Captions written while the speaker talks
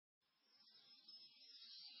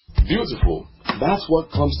Beautiful. That's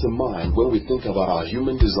what comes to mind when we think about our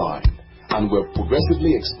human design, and we're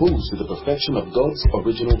progressively exposed to the perfection of God's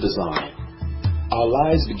original design. Our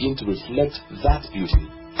lives begin to reflect that beauty.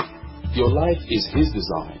 Your life is His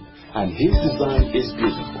design, and His design is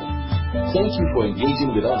beautiful. Thank you for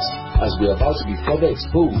engaging with us as we're about to be further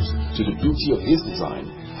exposed to the beauty of His design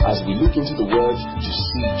as we look into the Word to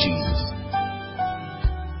see Jesus.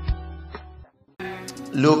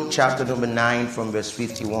 Luke chapter number 9 from verse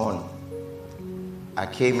 51. I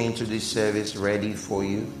came into this service ready for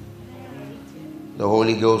you. The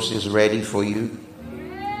Holy Ghost is ready for you.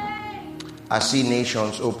 I see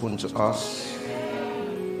nations open to us.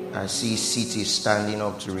 I see cities standing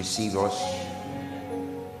up to receive us.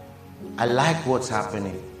 I like what's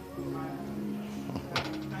happening.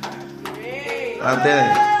 I'm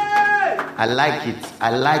telling you, I like it. I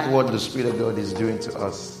like what the Spirit of God is doing to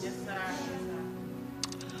us.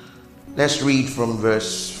 Let's read from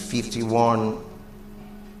verse 51.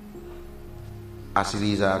 As it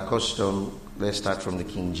is our custom, let's start from the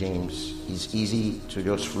King James. It's easy to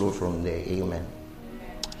just flow from there. Amen.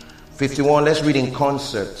 51, let's read in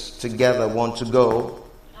concert together. One to go.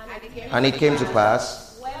 And it came to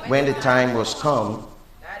pass, when the time was come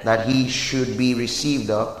that he should be received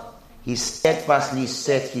up, he steadfastly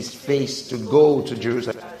set his face to go to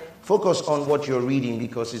Jerusalem. Focus on what you're reading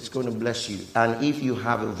because it's going to bless you. And if you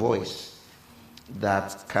have a voice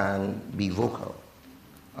that can be vocal,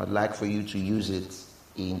 I'd like for you to use it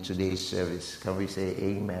in today's service. Can we say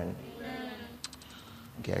amen? Amen.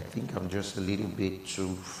 Okay, I think I'm just a little bit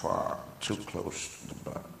too far, too close to the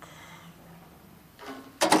back.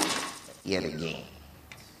 Yet again.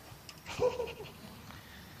 All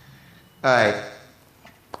right.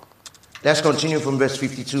 Let's continue from verse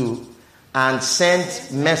 52. And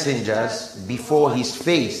sent messengers before his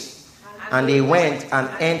face, and they went and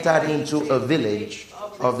entered into a village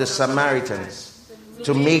of the Samaritans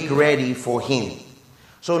to make ready for him.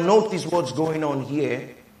 So notice what's going on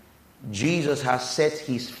here. Jesus has set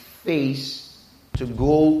his face to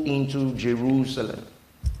go into Jerusalem.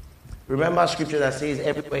 Remember scripture that says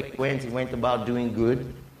everywhere he went about doing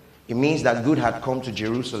good. It means that good had come to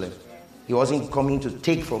Jerusalem. He wasn't coming to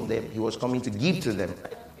take from them. He was coming to give to them.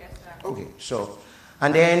 Okay, so,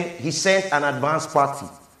 and then he sent an advance party.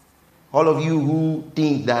 All of you who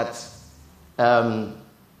think that, to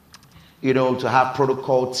have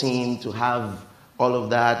protocol team, to have all of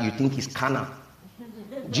that, you think it's carnal.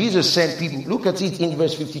 Jesus sent people. Look at it in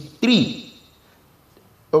verse 53,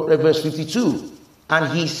 verse 52.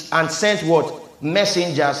 And sent what?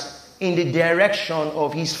 Messengers in the direction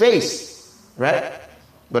of his face. Right?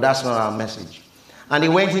 But that's not our message. And they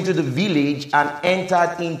went into the village and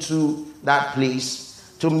entered into that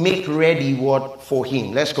place to make ready what for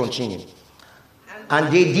him. Let's continue. And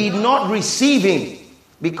they did not receive him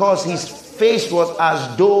because his face was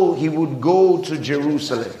as though he would go to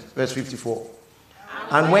Jerusalem. Verse 54.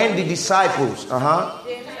 And when the disciples, saw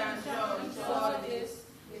this,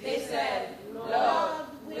 they said, Lord,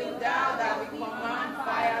 wilt thou that we command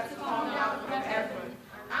fire to come down from heaven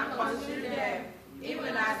and consume them,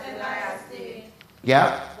 even as Elias did?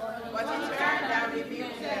 Yeah. But he turned and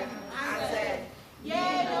rebuked them and said, Ye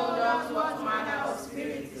know not what manner of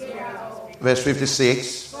spirit is yours. Verse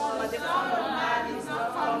 56. For the Son of Man is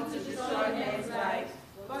not come to destroy men's lives,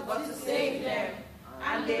 but to save them.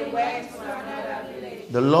 And they went to another village.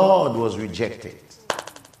 The Lord was rejected,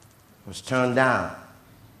 was turned down.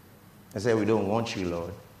 I said, we don't want you,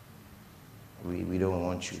 Lord. We don't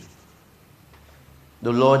want you.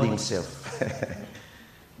 The Lord himself.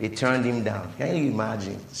 They turned him down. Can you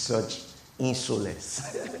imagine such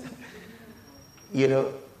insolence?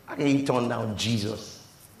 How can you turn down Jesus?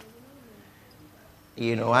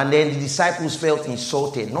 And then the disciples felt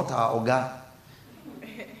insulted. Not our Oga.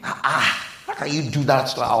 How can you do that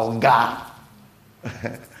to our God?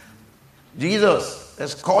 Jesus,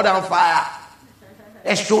 let's call down fire.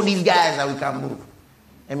 Let's show these guys that we can move.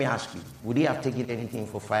 Let me ask you, would he have taken anything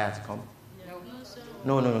for fire to come?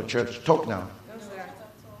 No, church, talk now.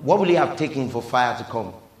 What would he have taken for fire to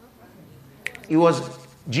come? It was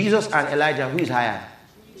Jesus and Elijah. Who is higher?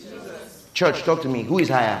 Jesus. Church, talk to me. Who is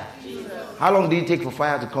higher? Jesus. How long did it take for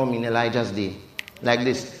fire to come in Elijah's day? Like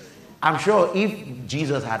this. I'm sure if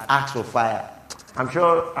Jesus had asked for fire, I'm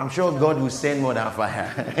sure God will send more than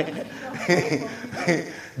fire.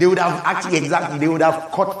 They would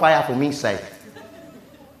have caught fire from inside.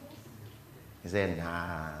 He said,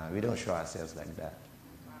 nah, we don't show ourselves like that.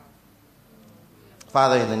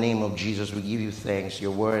 Father, in the name of Jesus, we give you thanks.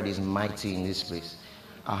 Your word is mighty in this place.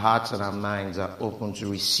 Our hearts and our minds are open to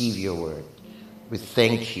receive your word. We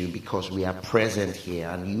thank you because we are present here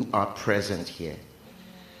and you are present here.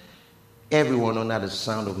 everyone under the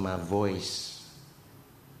sound of my voice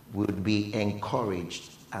would be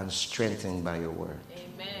encouraged and strengthened by your word.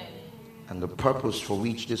 Amen. And the purpose for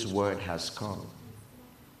which this word has come,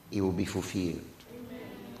 it will be fulfilled. Amen.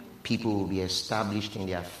 People will be established in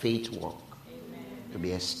their faith walk. Amen. They'll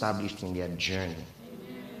be established in their journey.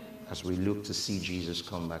 Amen. As we look to see Jesus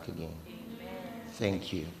come back again. Amen.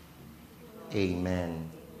 Thank you. Amen.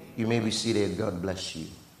 You may be seated. God bless you.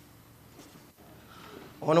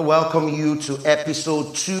 I want to welcome you to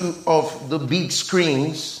episode 2 of The Big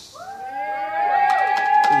Screens.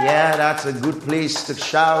 Yeah, that's a good place to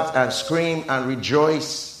shout and scream and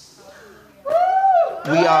rejoice.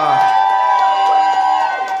 We are...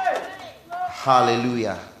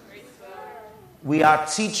 Hallelujah. We are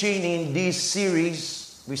teaching in this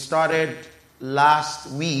series. We started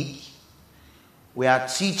last week. We are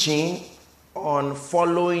teaching on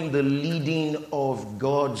following the leading of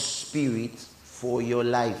God's Spirit for your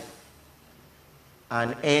life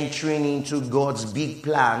and entering into God's big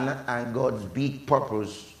plan and God's big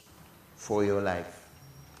purpose for your life.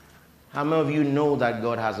 How many of you know that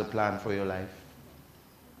God has a plan for your life?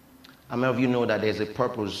 How many of you know that there's a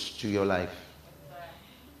purpose to your life?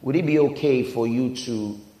 Would it be okay for you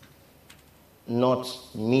to not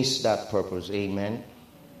miss that purpose? Amen.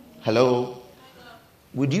 Hello?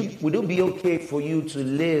 Would it be okay for you to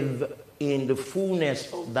live in the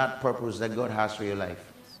fullness of that purpose that God has for your life?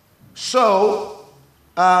 So,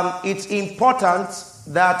 it's important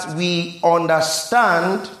that we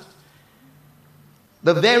understand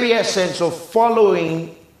the very essence of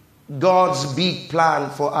following God's big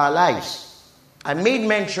plan for our lives. I made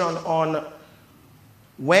mention on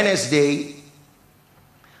Wednesday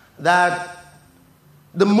that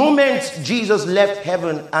the moment Jesus left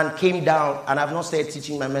heaven and came down, and I've not started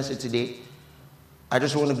teaching my message today, I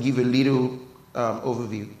just want to give a little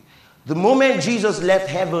overview. The moment Jesus left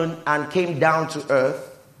heaven and came down to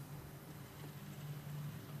earth,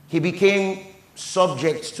 he became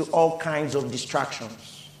subject to all kinds of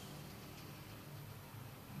distractions.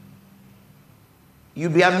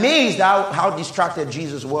 You'd be amazed how distracted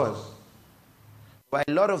Jesus was. But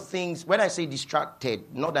a lot of things, when I say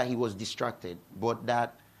distracted, not that he was distracted, but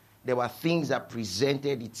that there were things that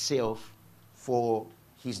presented itself for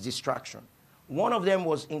his distraction. One of them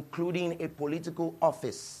was including a political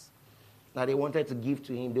office that they wanted to give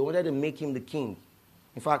to him. They wanted to make him the king.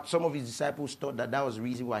 In fact, some of his disciples thought that that was the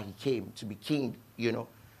reason why he came, to be king, you know.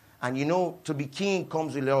 And you know, to be king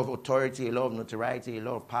comes with a lot of authority, a lot of notoriety, a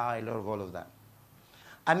lot of power, a lot of all of that.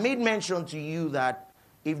 I made mention to you that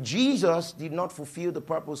if Jesus did not fulfill the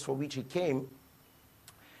purpose for which he came,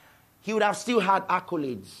 he would have still had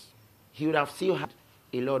accolades. He would have still had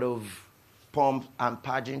a lot of pomp and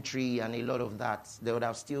pageantry and a lot of that. There would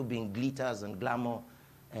have still been glitters and glamour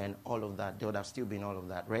and all of that. There would have still been all of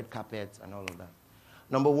that. Red carpets and all of that.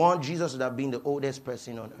 Number one, Jesus would have been the oldest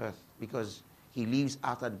person on earth because he lives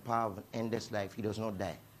after the power of an endless life. He does not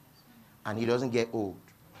die. And he doesn't get old.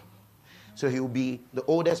 So he will be the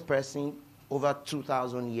oldest person over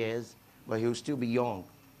 2,000 years, but he will still be young.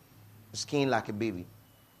 Skin like a baby.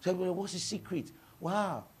 So everybody, what's his secret?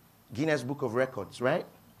 Wow. Guinness Book of Records, right?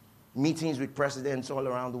 Meetings with presidents all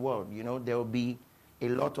around the world. You know, there will be a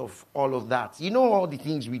lot of all of that. You know all the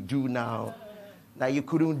things we do now that you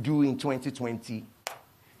couldn't do in 2020.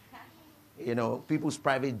 You know, people's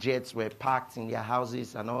private jets were parked in their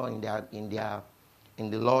houses and all in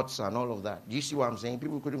the lots and all of that. Do you see what I'm saying?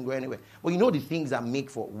 People couldn't go anywhere. Well, you know the things that make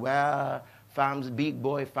for farms, big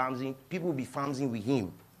boy farms. People will be farming with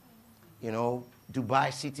him. You know,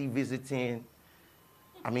 Dubai City visiting.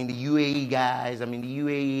 I mean, the UAE guys. The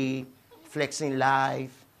UAE flexing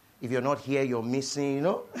live. If you're not here, you're missing, you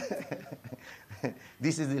know.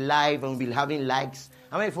 This is the live and we'll be having likes.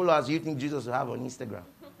 How many followers do you think Jesus will have on Instagram?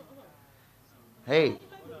 Hey.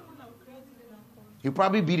 He'll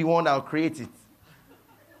probably be the one that will create it.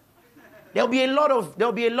 There'll be a lot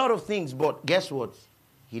of things, but guess what?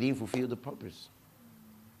 He didn't fulfill the purpose.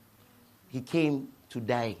 He came to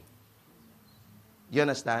die. You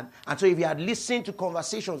understand? And so if he had listened to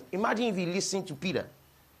conversations, imagine if he listened to Peter.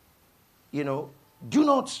 You know, do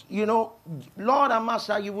not, you know, Lord and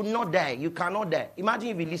Master, you will not die. You cannot die. Imagine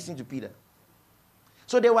if he listened to Peter.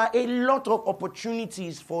 So there were a lot of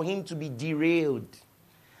opportunities for him to be derailed.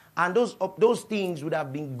 And those things would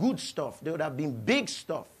have been good stuff. They would have been big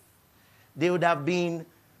stuff. They would have been,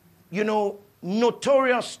 you know,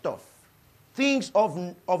 notorious stuff. Things of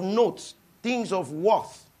note. Things of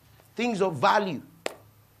worth. Things of value.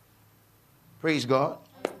 Praise God.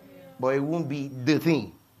 But it won't be the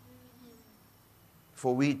thing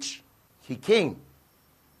for which he came.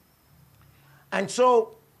 And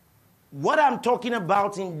so, what I'm talking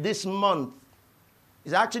about in this month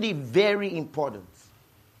is actually very important.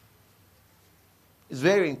 It's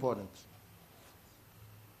very important.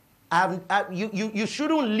 You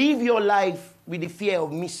shouldn't live your life with the fear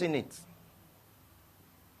of missing it.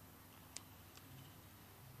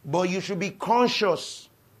 But you should be conscious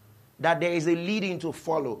that there is a leading to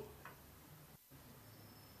follow.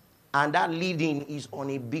 And that leading is on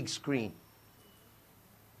a big screen.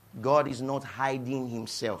 God is not hiding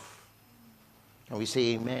himself. Can we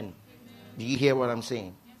say amen? Amen. Do you hear what I'm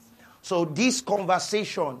saying? Yes, so this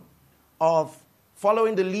conversation of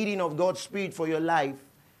following the leading of God's Spirit for your life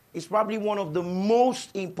is probably one of the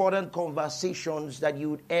most important conversations that you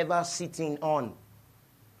would ever sit in on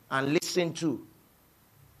and listen to.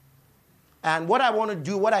 And what I want to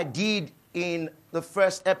do, what I did in the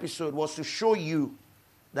first episode, was to show you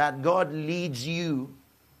that God leads you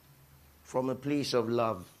from a place of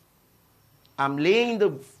love. I'm laying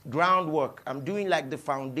the groundwork. I'm doing like the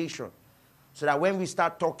foundation, so that when we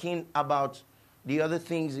start talking about the other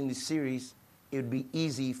things in the series, it would be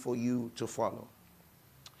easy for you to follow.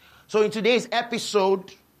 So in today's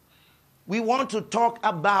episode, we want to talk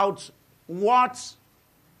about what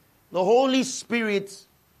the Holy Spirit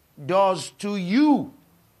does to you.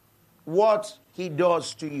 What he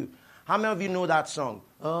does to you. How many of you know that song?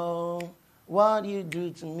 Oh, what you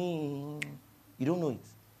do to me. You don't know it.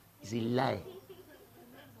 It's a lie.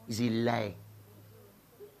 It's a lie.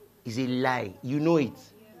 It's a lie. You know it.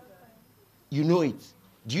 You know it.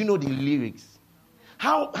 Do you know the lyrics?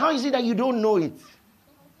 How is it that you don't know it?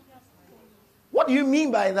 What do you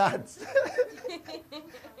mean by that?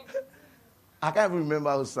 I can't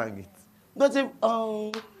remember who sang it. But if,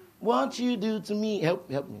 what you do to me, help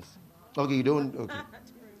me. Okay, you don't. Okay,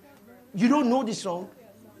 you don't know the song.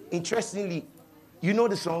 Interestingly, you know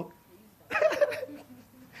the song.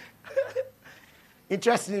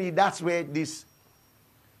 Interestingly, that's where this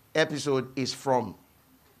episode is from.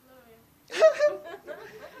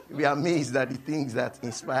 We are amazed at the things that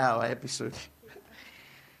inspire our episode.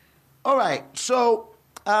 All right, so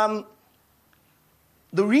the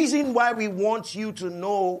reason why we want you to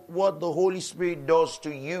know what the Holy Spirit does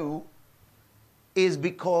to you is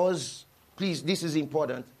because, please, this is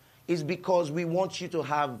important, is because we want you to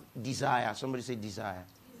have desire. Somebody say desire.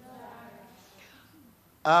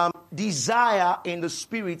 Desire in the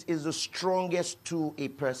Spirit is the strongest tool a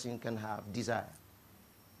person can have. Desire.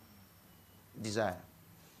 Desire.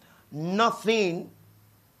 Nothing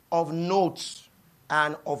of note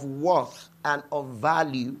and of worth and of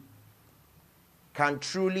value can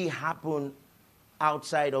truly happen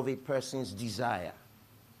outside of a person's desire.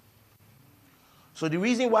 So the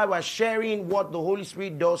reason why we're sharing what the Holy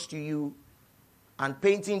Spirit does to you and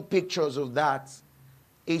painting pictures of that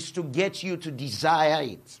is to get you to desire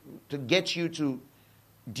it, to get you to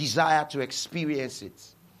desire to experience it.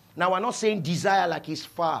 Now, we're not saying desire like it's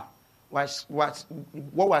far. What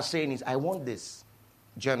we're saying is, I want this.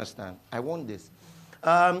 Do you understand? I want this.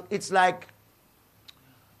 It's like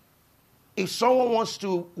if someone wants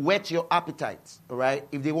to whet your appetite, all right?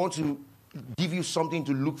 If they want to give you something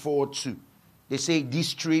to look forward to, they say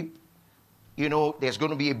this trip, there's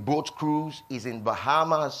going to be a boat cruise, is in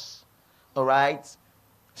Bahamas, all right?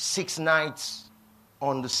 6 nights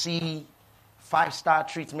on the sea, 5-star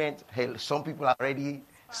treatment. Hell, some people are ready.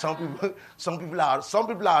 Some people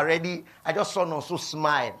are ready. I just saw Nonso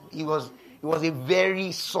smile. It was a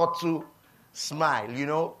very subtle smile,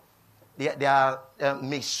 There are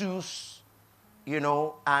masseuse,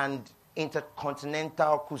 and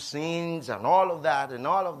intercontinental cuisines and all of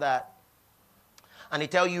that. And they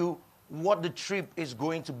tell you what the trip is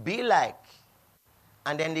going to be like.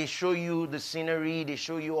 And then they show you the scenery, they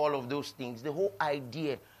show you all of those things. The whole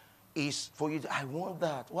idea is for you to, I want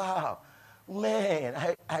that. Wow. Man,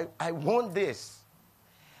 I want this.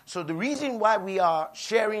 So the reason why we are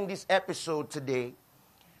sharing this episode today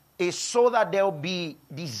is so that there will be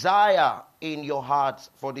desire in your heart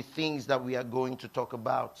for the things that we are going to talk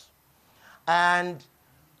about. And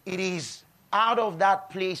it is out of that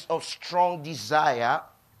place of strong desire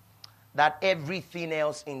that everything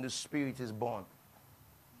else in the Spirit is born.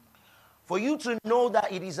 For you to know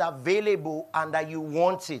that it is available and that you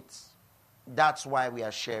want it, that's why we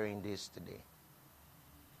are sharing this today.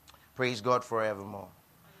 Praise God forevermore.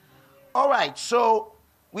 All right, so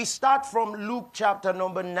we start from Luke chapter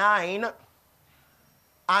number 9,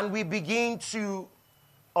 and we begin to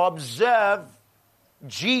observe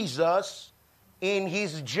Jesus in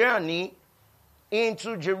his journey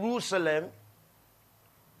into Jerusalem.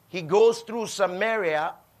 He goes through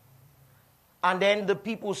Samaria, and then the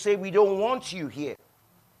people say, we don't want you here.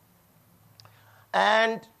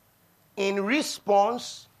 And in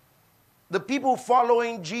response, the people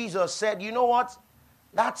following Jesus said, you know what?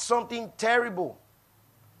 That's something terrible.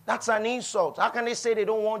 That's an insult. How can they say they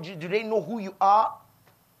don't want you? Do they know who you are?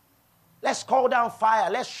 Let's call down fire.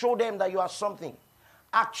 Let's show them that you are something.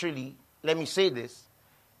 Actually, let me say this.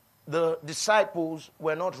 The disciples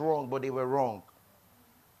were not wrong, but they were wrong.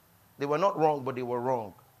 They were not wrong, but they were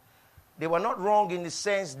wrong. They were not wrong in the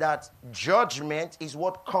sense that judgment is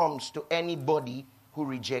what comes to anybody who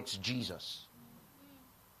rejects Jesus.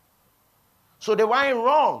 So they weren't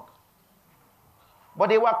wrong. But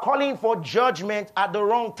they were calling for judgment at the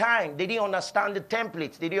wrong time. They didn't understand the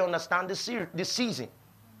template. They didn't understand the season.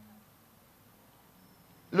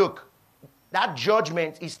 Look, that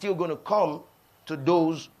judgment is still going to come to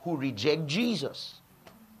those who reject Jesus.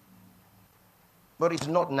 But it's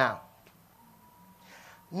not now.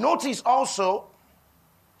 Notice also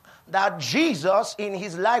that Jesus in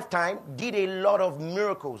his lifetime did a lot of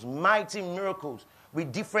miracles, mighty miracles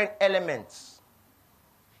with different elements.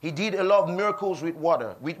 He did a lot of miracles with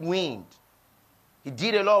water, with wind. He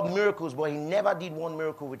did a lot of miracles, but he never did one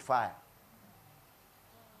miracle with fire.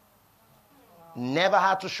 Never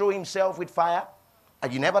had to show himself with fire.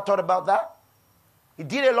 Have you never thought about that? He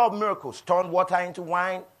did a lot of miracles. Turned water into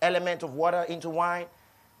wine, element of water into wine.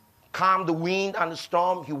 Calmed the wind and the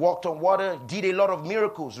storm. He walked on water. Did a lot of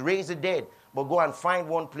miracles. Raised the dead. But go and find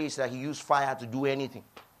one place that he used fire to do anything.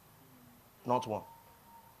 Not one.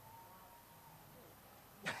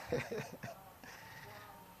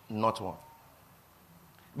 Not one.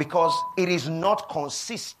 Because it is not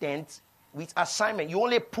consistent with assignment. You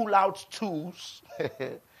only pull out tools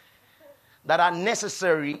that are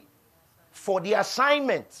necessary for the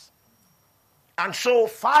assignment. And so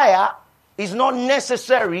fire is not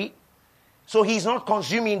necessary. So he's not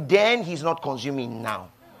consuming then, he's not consuming now.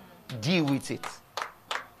 Deal with it.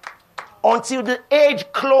 Until the age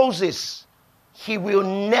closes, he will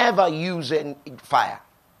never use fire.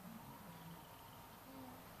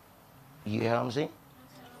 You hear what I'm saying?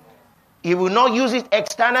 He will not use it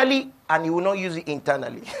externally and he will not use it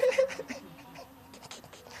internally.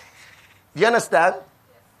 You understand?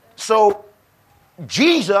 So,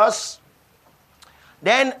 Jesus,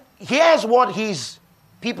 then here's what his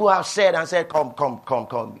people have said and said,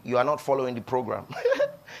 come. You are not following the program.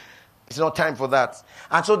 It's not time for that.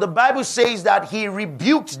 And so the Bible says that he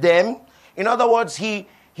rebuked them. In other words, he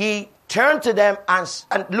turned to them and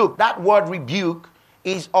look, that word rebuke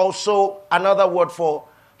is also another word for,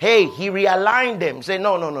 hey, he realigned them. Say,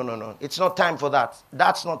 no. It's not time for that.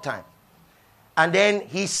 That's not time. And then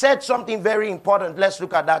he said something very important. Let's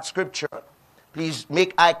look at that scripture. Please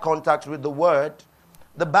make eye contact with the word.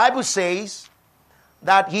 The Bible says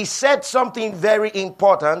that he said something very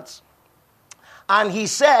important. And he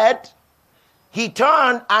said, he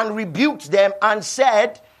turned and rebuked them and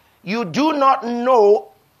said, you do not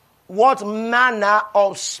know what manner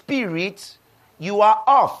of spirit you are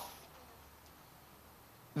of.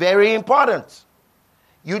 Very important.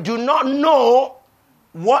 You do not know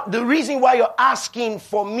what the reason why you're asking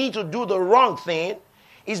for me to do the wrong thing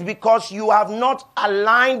is because you have not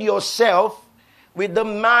aligned yourself with the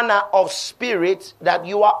manner of spirit that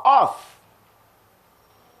you are of.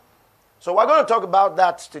 So we're going to talk about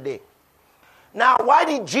that today. Now, why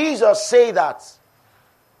did Jesus say that?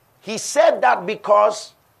 He said that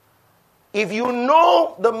because if you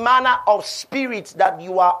know the manner of spirit that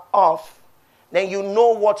you are of, then you know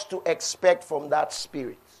what to expect from that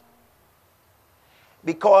spirit.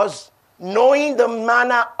 Because knowing the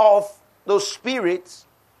manner of the spirit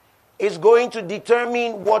is going to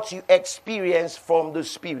determine what you experience from the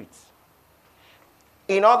spirit.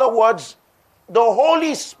 In other words, the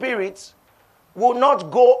Holy Spirit will not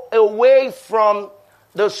go away from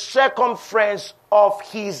the circumference of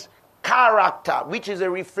his character, which is a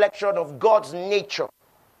reflection of God's nature,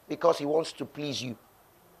 because he wants to please you.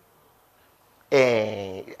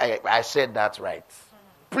 I said that right.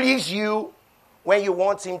 Please you when you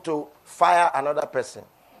want him to fire another person.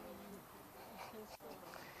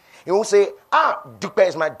 He won't say, Dupe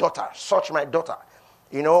is my daughter, such my daughter.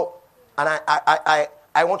 You know, and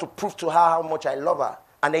I want to prove to her how much I love her.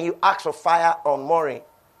 And then you ask for fire on Maureen.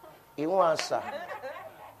 He won't answer.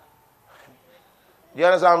 Do you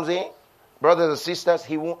understand what I'm saying? Brothers and sisters,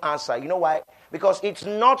 he won't answer. You know why? Because it's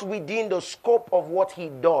not within the scope of what he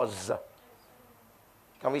does.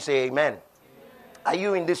 Can we say amen? Are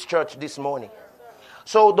you in this church this morning?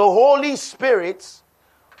 So the Holy Spirit,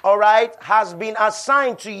 all right, has been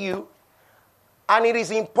assigned to you. And it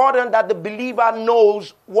is important that the believer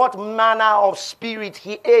knows what manner of spirit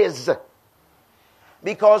he is.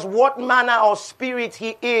 Because what manner of spirit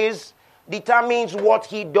he is determines what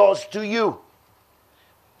he does to you.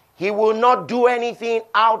 He will not do anything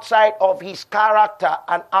outside of his character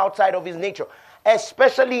and outside of his nature.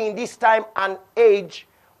 Especially in this time and age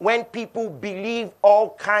when people believe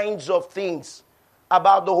all kinds of things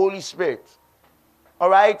about the Holy Spirit. All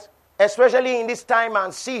right? Especially in this time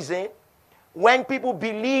and season when people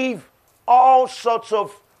believe all sorts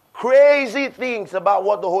of crazy things about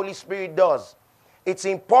what the Holy Spirit does. It's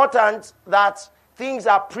important that things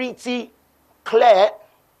are pretty clear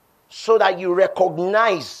so that you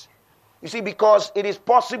recognize. You see, because it is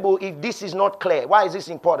possible if this is not clear. Why is this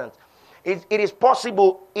important? It is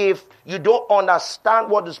possible if you don't understand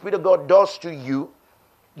what the Spirit of God does to you,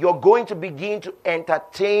 you're going to begin to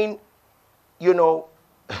entertain,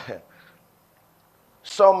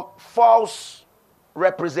 some false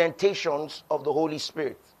representations of the Holy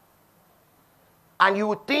Spirit. And you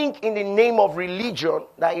would think in the name of religion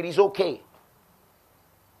that it is okay.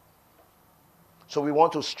 So we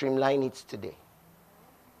want to streamline it today.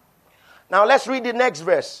 Now let's read the next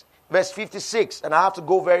verse. Verse 56. And I have to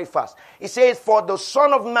go very fast. It says, "For the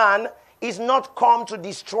Son of Man is not come to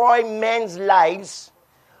destroy men's lives,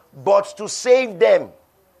 but to save them."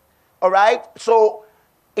 All right? So,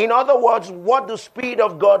 in other words, what the Spirit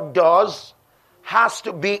of God does has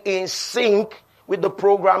to be in sync with the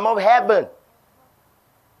program of heaven.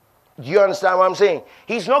 Do you understand what I'm saying?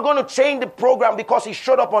 He's not going to change the program because he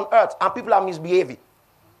showed up on earth and people are misbehaving.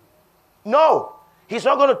 No. He's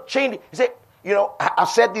not going to change it. He said, I've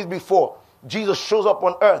said this before. Jesus shows up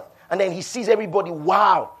on earth and then he sees everybody.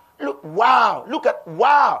 Wow. Look,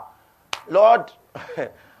 wow. Lord,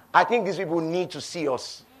 I think these people need to see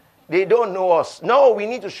us. They don't know us. No, we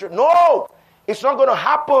need to show. No, it's not going to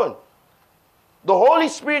happen. The Holy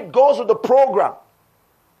Spirit goes with the program.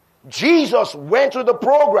 Jesus went through the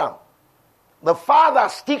program. The Father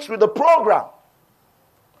sticks with the program.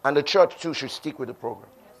 And the church too should stick with the program.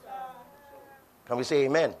 Can we say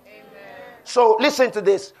amen? Amen. So listen to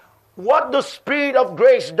this. What the Spirit of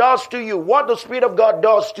grace does to you, what the Spirit of God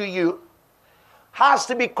does to you, has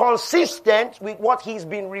to be consistent with what he's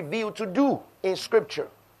been revealed to do in Scripture.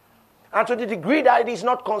 And to the degree that it is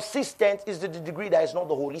not consistent is to the degree that it's not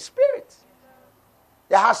the Holy Spirit.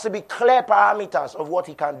 There has to be clear parameters of what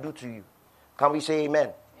he can do to you. Can we say amen?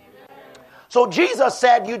 Amen. So Jesus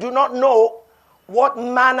said, you do not know what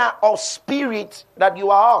manner of spirit that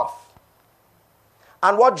you are of.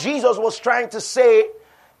 And what Jesus was trying to say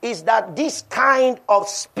is that this kind of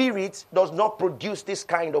spirit does not produce this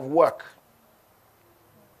kind of work.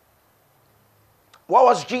 What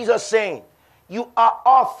was Jesus saying? You are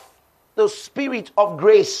of the spirit of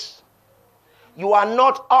grace. You are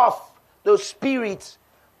not of the spirit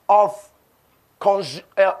of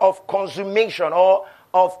consummation or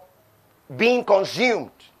of being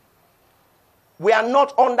consumed. We are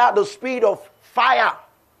not under the spirit of fire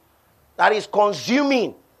that is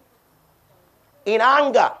consuming in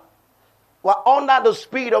anger. We're under the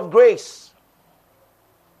spirit of grace.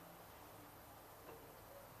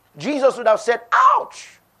 Jesus would have said,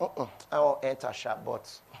 ouch! I won't enter sharp,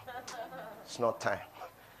 but it's not time.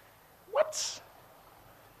 What?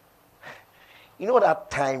 You know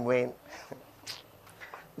that time when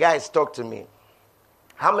guys talk to me.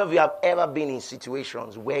 How many of you have ever been in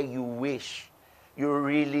situations where you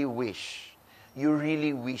really wish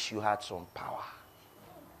you had some power?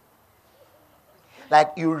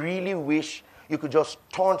 Like you really wish you could just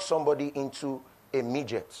turn somebody into a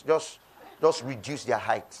midget. Just reduce their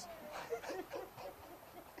height.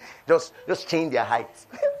 just change their height.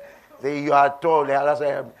 Say you are tall.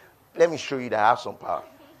 Let me show you that I have some power.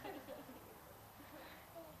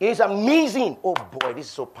 It is amazing. Oh boy, this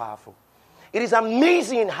is so powerful. It is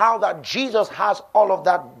amazing how that Jesus has all of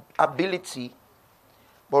that ability,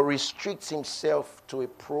 but restricts himself to a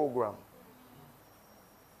program.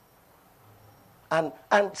 And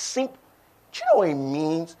do you know what it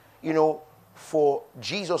means, for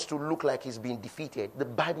Jesus to look like he's been defeated? The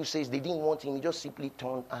Bible says they didn't want him. He just simply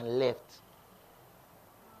turned and left.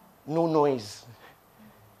 No noise.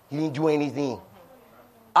 He didn't do anything.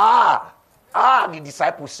 The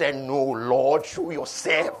disciples said, no, Lord, show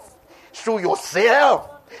yourself. Show yourself.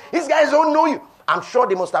 These guys don't know you. I'm sure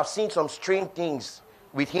they must have seen some strange things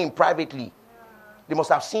with him privately. They must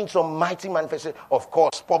have seen some mighty manifestation. Of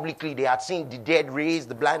course, publicly, they had seen the dead raised,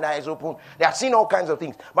 the blind eyes open. They had seen all kinds of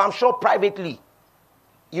things. But I'm sure privately,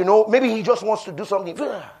 maybe he just wants to do something.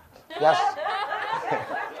 Yes.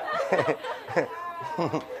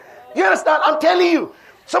 You understand? I'm telling you.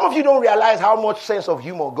 Some of you don't realize how much sense of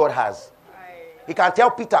humor God has. He can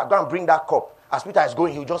tell Peter, go and bring that cup. As Peter is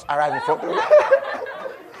going, he'll just arrive in front of him.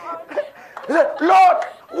 He said, Lord,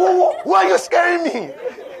 why are you scaring me?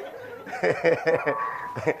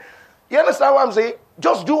 You understand what I'm saying?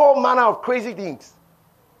 Just do all manner of crazy things.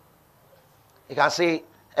 You can say,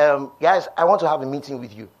 guys, I want to have a meeting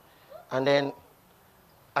with you. And then,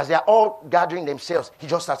 as they are all gathering themselves, he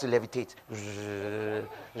just starts to levitate. And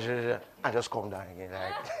just come down again.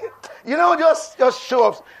 Like, just show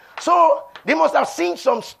up. So, they must have seen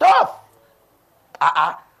some stuff.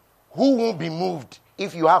 Who won't be moved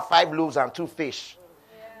if you have 5 loaves and 2 fish?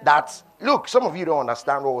 Look, some of you don't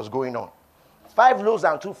understand what was going on. 5 loaves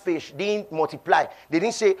and 2 fish didn't multiply. They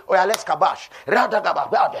didn't say, oh yeah, let's kabash.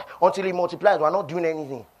 Until it multiplies, we're not doing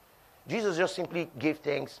anything. Jesus just simply gave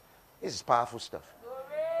thanks. This is powerful stuff.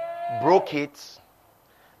 Broke it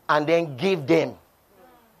and then gave them.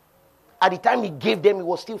 At the time he gave them, it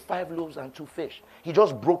was still 5 loaves and 2 fish. He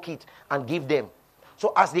just broke it and gave them.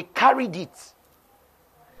 So as they carried it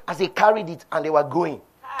and they were going.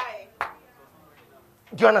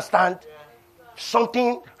 Do you understand?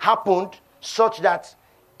 Something happened such that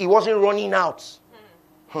it wasn't running out.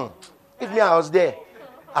 If me, I was there.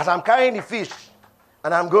 As I'm carrying the fish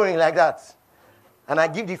and I'm going like that. And I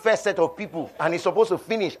give the first set of people and it's supposed to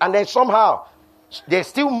finish. And then somehow, there's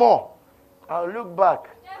still more. I'll look back.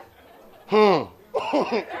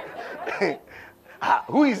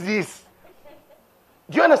 Who is this?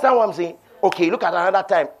 Do you understand what I'm saying? Okay, look at another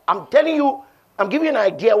time. I'm telling you, I'm giving you an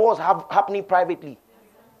idea what was happening privately.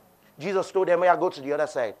 Jesus told them, go to the other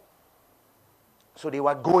side. So they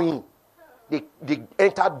were going. They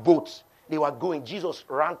entered boats. They were going. Jesus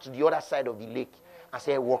ran to the other side of the lake and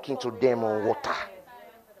said, walking to them on water.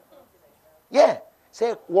 Yeah.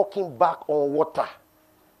 Said, walking back on water.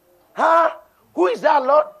 Who is that,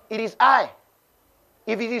 Lord? It is I.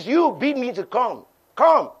 If it is you, bid me to come.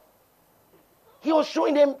 Come. He was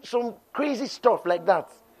showing them some crazy stuff like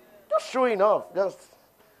that. Just showing off.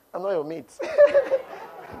 I'm not your mate.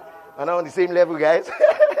 I'm not on the same level, guys.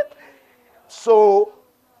 So,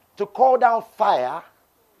 to call down fire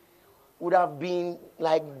would have been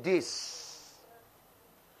like this.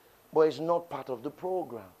 But it's not part of the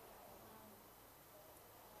program.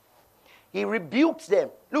 He rebukes them.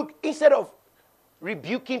 Look, instead of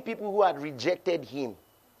rebuking people who had rejected him,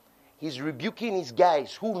 he's rebuking his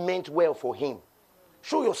guys who meant well for him.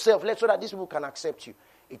 Show yourself, so that these people can accept you.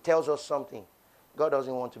 It tells us something. God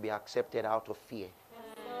doesn't want to be accepted out of fear.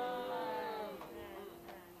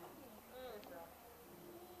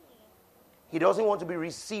 He doesn't want to be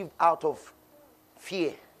received out of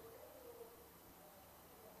fear.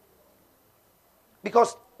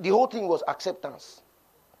 Because the whole thing was acceptance.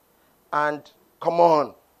 And come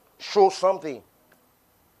on, show something.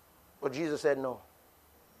 But Jesus said, no.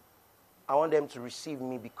 I want them to receive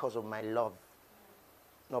me because of my love,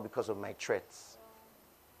 not because of my threats.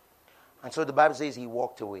 And so the Bible says he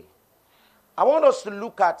walked away. I want us to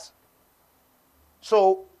look at,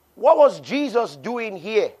 so what was Jesus doing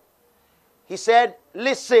here? He said,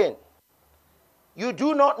 listen, you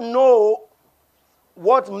do not know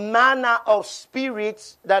what manner of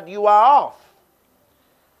spirits that you are of.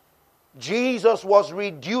 Jesus was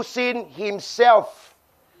reducing himself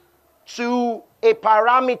to a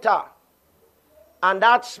parameter. And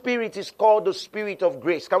that spirit is called the spirit of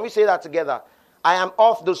grace. Can we say that together? I am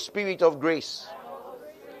of the spirit of grace.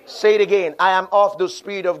 Say it again. I am of the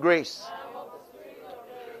spirit of grace.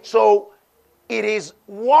 So it is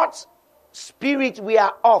what spirit we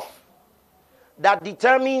are of that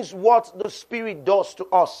determines what the Spirit does to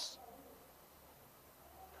us.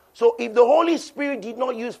 So if the Holy Spirit did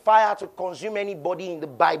not use fire to consume anybody in the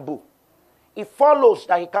Bible, it follows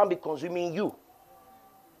that he can't be consuming you.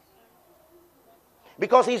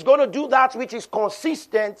 Because he's going to do that which is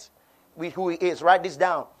consistent with who he is. Write this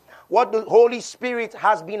down. What the Holy Spirit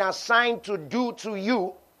has been assigned to do to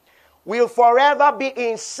you will forever be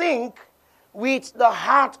in sync with the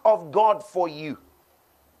heart of God for you.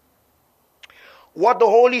 What the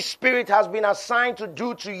Holy Spirit has been assigned to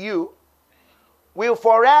do to you will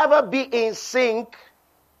forever be in sync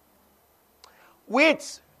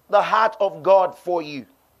with the heart of God for you.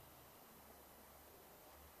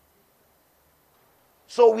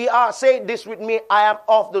 So we are, say this with me, I am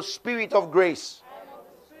of the Spirit of grace.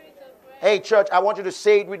 Hey church, I want you to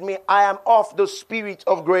say it with me, I am of the Spirit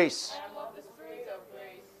of grace.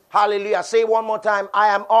 Hallelujah. Say it one more time, I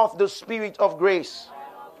am of the Spirit of grace.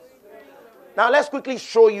 Now let's quickly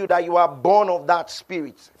show you that you are born of that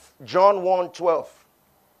Spirit. John 1:12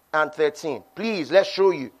 and 13. Please, let's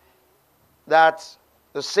show you that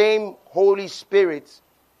the same Holy Spirit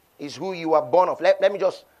is who you are born of. Let me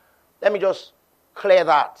just clear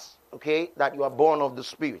that, okay? That you are born of the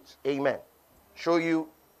Spirit. Amen. Show you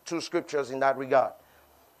two scriptures in that regard.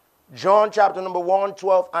 John chapter number 1,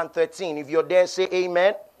 12 and 13. If you're there, say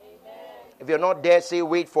amen. Amen. If you're not there, say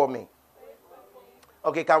wait for me.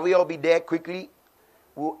 Okay, can we all be there quickly?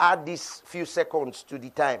 We'll add these few seconds to the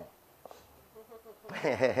time.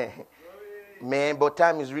 Man, but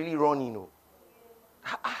time is really running.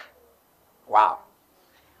 Wow.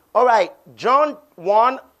 All right, John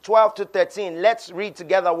 1, 12 to 13. Let's read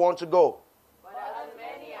together. One to go. But as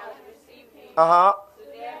many as received him, Uh-huh. to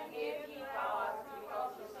them gave he power to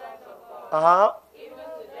become the sons of God, Uh-huh. even to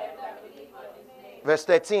them that believe on his name, Verse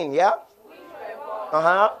 13, yeah? which were born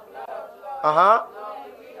Uh-huh. of blood, Uh-huh. not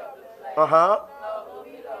the will of the flesh, Uh-huh. not the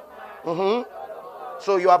will of man, Mm-hmm.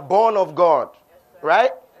 So you are born of God,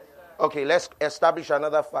 right? Okay, let's establish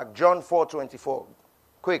another fact. John 4:24.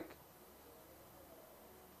 Quick.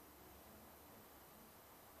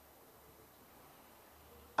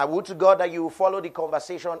 I would to God that you will follow the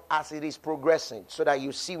conversation as it is progressing so that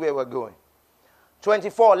you see where we're going.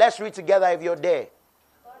 24, let's read together if you're there.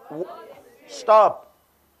 Stop.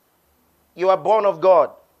 You are born of God.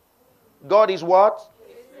 God is what?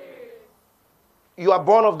 You are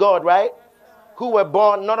born of God, right? Who were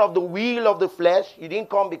born not of the will of the flesh. You didn't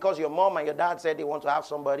come because your mom and your dad said they want to have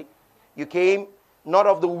somebody. You came not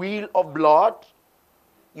of the will of blood.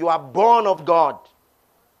 You are born of God.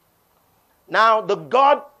 Now, the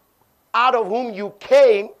God out of whom you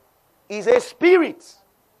came is a spirit.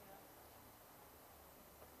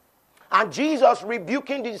 And Jesus,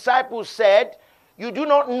 rebuking the disciples, said, you do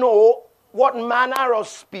not know what manner of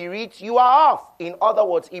spirit you are of. In other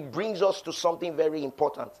words, it brings us to something very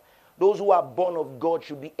important. Those who are born of God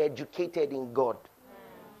should be educated in God.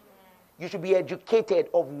 You should be educated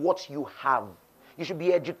of what you have. You should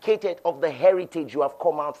be educated of the heritage you have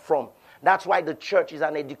come out from. That's why the church is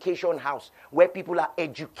an education house where people are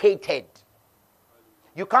educated.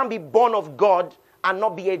 You can't be born of God and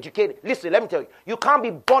not be educated. Listen, let me tell you. You can't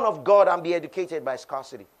be born of God and be educated by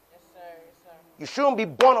scarcity. Yes, sir. Yes, sir. You shouldn't be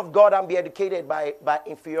born of God and be educated by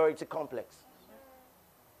inferiority complex.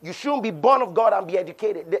 You shouldn't be born of God and be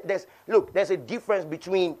educated. There's a difference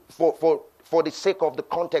between, for the sake of the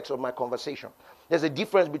context of my conversation, there's a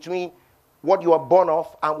difference between what you are born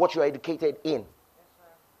of and what you are educated in.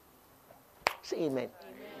 Say amen.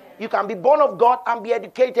 You can be born of God and be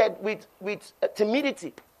educated with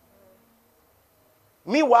timidity.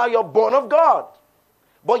 Meanwhile, you're born of God.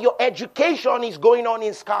 But your education is going on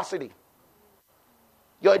in scarcity.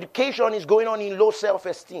 Your education is going on in low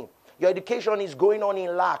self-esteem. Your education is going on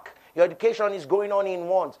in lack. Your education is going on in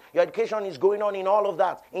want. Your education is going on in all of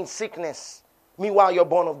that, in sickness. Meanwhile, you're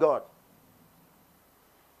born of God.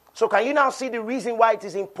 So can you now see the reason why it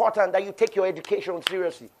is important that you take your education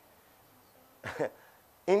seriously?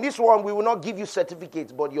 In this one, we will not give you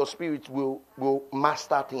certificates, but your spirit will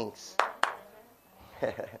master things. Do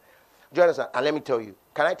you understand? And let me tell you.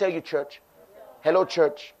 Can I tell you, church? Hello,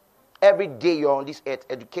 church. Every day you're on this earth,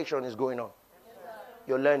 education is going on.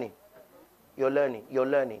 You're learning. You're learning. You're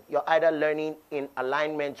learning. You're either learning in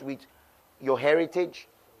alignment with your heritage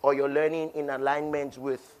or you're learning in alignment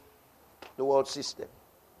with the world system.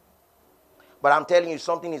 But I'm telling you,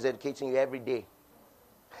 something is educating you every day.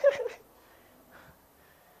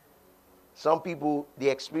 Some people, the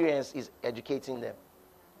experience is educating them.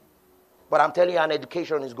 But I'm telling you, an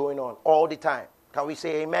education is going on all the time. Can we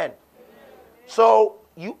say amen? Amen. So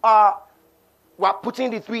we're putting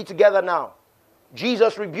the three together now.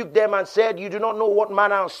 Jesus rebuked them and said, you do not know what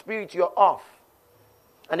manner of spirit you're of.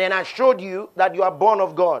 And then I showed you that you are born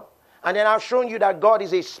of God. And then I've shown you that God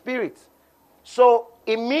is a spirit. So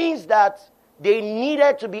it means that they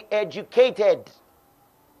needed to be educated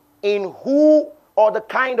in who or the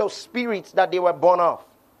kind of spirits that they were born of.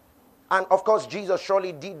 And of course, Jesus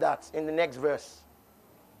surely did that in the next verse.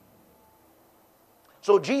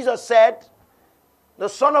 So Jesus said, the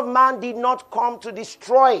Son of Man did not come to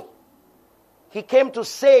destroy. He came to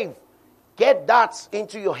save. Get that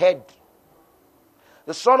into your head.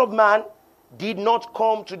 The Son of Man did not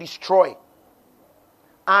come to destroy.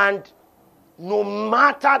 And no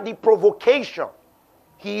matter the provocation,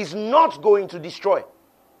 he is not going to destroy.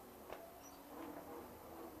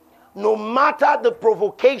 No matter the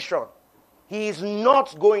provocation, he is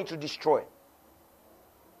not going to destroy.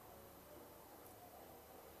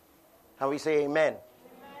 Can we say amen? Amen?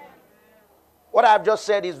 What I've just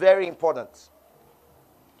said is very important.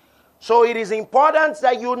 So it is important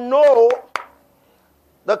that you know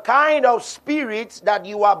the kind of spirit that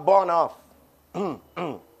you are born of.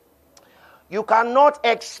 You cannot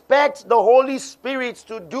expect the Holy Spirit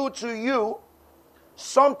to do to you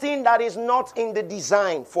something that is not in the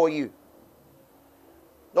design for you.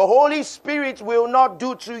 The Holy Spirit will not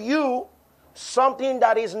do to you something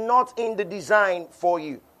that is not in the design for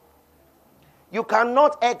you. You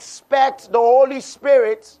cannot expect the Holy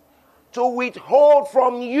Spirit to withhold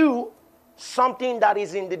from you something that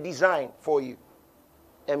is in the design for you.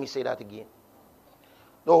 Let me say that again.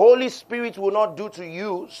 The Holy Spirit will not do to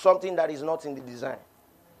you something that is not in the design.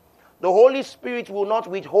 The Holy Spirit will not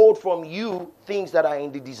withhold from you things that are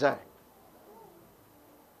in the design.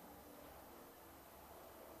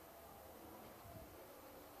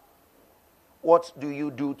 What do you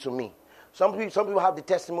do to me? Some people have the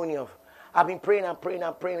testimony of, I've been praying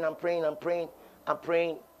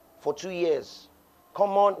for 2 years.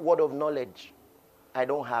 Common word of knowledge I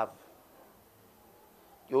don't have.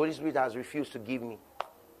 The Holy Spirit has refused to give me.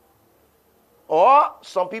 Or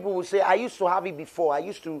some people will say, I used to have it before. I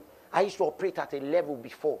used to operate at a level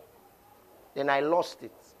before. Then I lost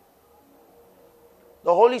it.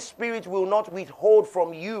 The Holy Spirit will not withhold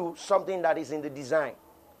from you something that is in the design.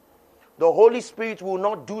 The Holy Spirit will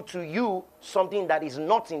not do to you something that is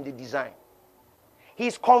not in the design.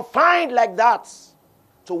 He's confined like that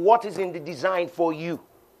to what is in the design for you.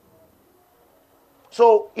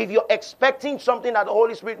 So if you're expecting something that the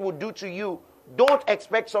Holy Spirit will do to you, don't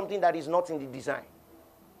expect something that is not in the design.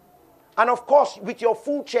 And of course, with your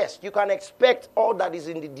full chest, you can expect all that is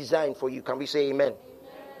in the design for you. Can we say amen? Amen.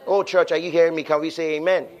 Oh, church, are you hearing me? Can we say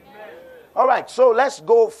amen? Amen. All right, so let's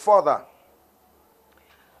go further.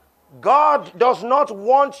 God does not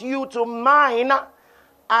want you to mine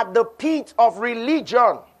at the pit of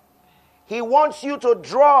religion. He wants you to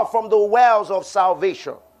draw from the wells of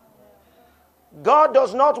salvation. God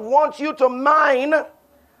does not want you to mine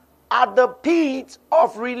at the pit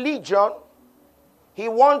of religion. He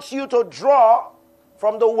wants you to draw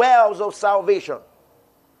from the wells of salvation.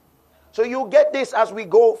 So you get this as we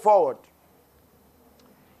go forward.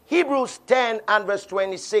 Hebrews 10 and verse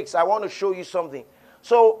 26. I want to show you something.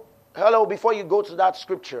 So, hello, before you go to that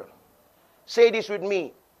scripture, say this with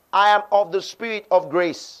me. I am of the Spirit of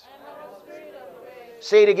grace.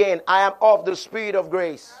 Say it again. I am of the Spirit of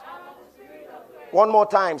grace. One more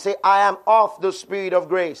time. Say, I am of the Spirit of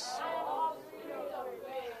grace.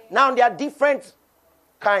 Now, there are different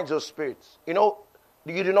kinds of spirits. You know,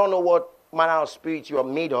 you do not know what manner of spirits you are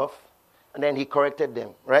made of. And then he corrected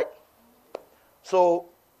them, right? So,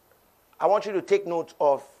 I want you to take note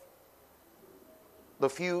of the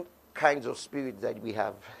few kinds of spirits that we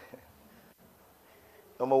have.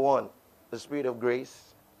 Number one, the spirit of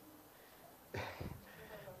grace.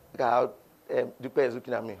 Look how Dupe is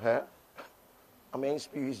looking at me. Huh? How many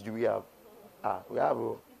spirits do we have? We have.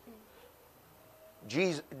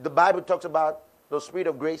 Jesus, the Bible talks about the spirit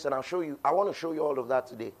of grace, and I want to show you all of that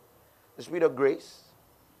today. The spirit of grace,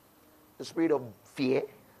 the spirit of fear.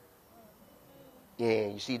 Yeah,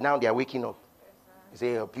 you see, now they are waking up. You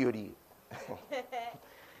say, oh, purity.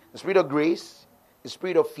 The spirit of grace, the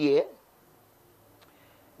spirit of fear.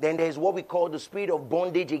 Then there's what we call the spirit of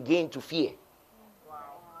bondage again to fear. Wow.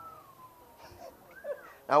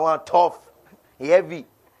 That one tough, heavy.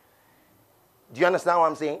 Do you understand what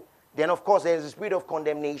I'm saying? Then, of course, there's the spirit of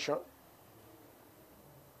condemnation.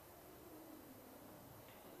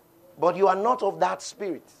 But you are not of that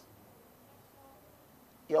spirit.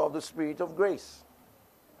 You're of the spirit of grace.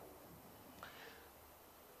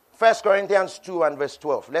 1 Corinthians 2 and verse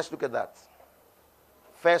 12. Let's look at that.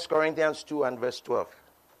 1 Corinthians 2 and verse 12.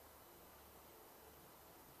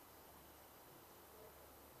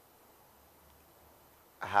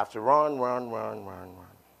 I have to run.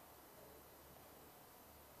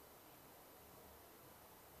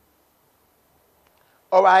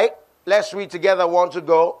 All right, let's read together. 1 to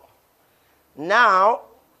go. Now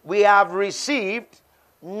we have received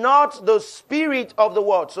not the spirit of the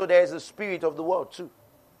world. So there's the spirit of the world too.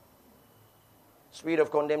 Spirit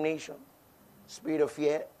of condemnation, spirit of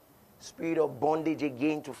fear, spirit of bondage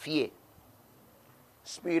again to fear,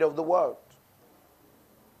 spirit of the world.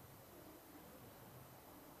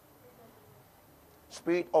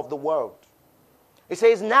 Spirit of the world. It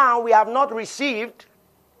says, now we have not received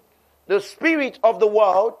the spirit of the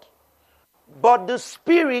world, but the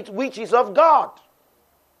spirit which is of God.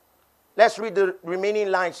 Let's read the remaining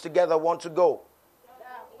lines together. 1 to go.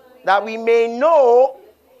 That we may know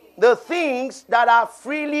the things that are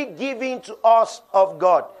freely given to us of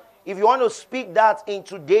God. If you want to speak that in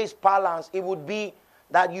today's parlance, it would be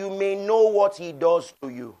that you may know what he does to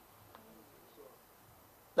you.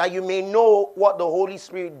 That you may know what the Holy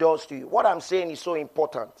Spirit does to you. What I'm saying is so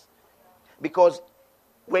important. Because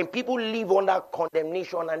when people live under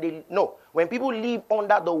condemnation when people live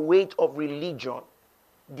under the weight of religion,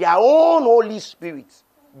 their own Holy Spirit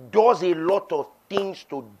does a lot of things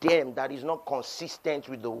to them that is not consistent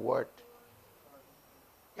with the word.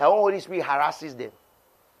 Their own Holy Spirit harasses them.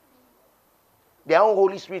 Their own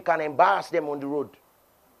Holy Spirit can embarrass them on the road.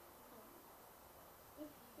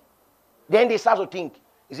 Then they start to think,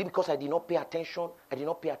 Is it because I did not pay attention? I did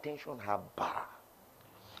not pay attention. Haba.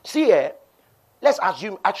 See here, let's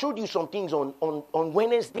assume I showed you some things on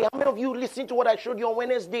Wednesday. How many of you listened to what I showed you on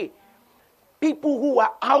Wednesday? People who were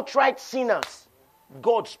outright sinners,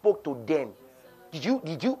 God spoke to them. Did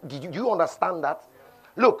you understand that?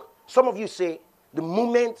 Look, some of you say, the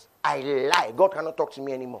moment I lie, God cannot talk to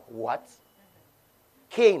me anymore. What?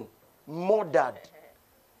 Cain murdered.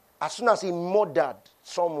 As soon as he murdered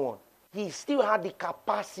someone, he still had the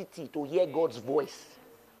capacity to hear God's voice.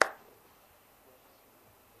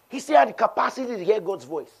 He still had the capacity to hear God's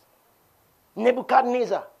voice.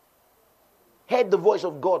 Nebuchadnezzar heard the voice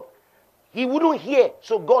of God. He wouldn't hear,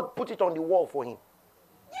 so God put it on the wall for him.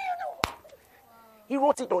 He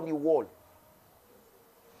wrote it on the wall.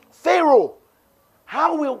 Pharaoh.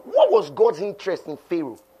 What was God's interest in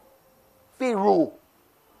Pharaoh? Pharaoh.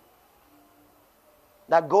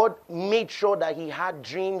 That God made sure that he had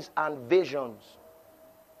dreams and visions.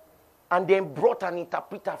 And then brought an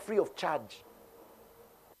interpreter free of charge.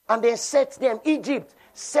 And then set them, Egypt,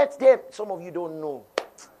 set them, some of you don't know.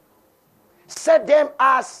 Set them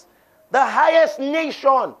as the highest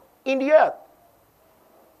nation in the earth.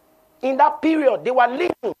 In that period, they were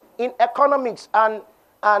leading in economics and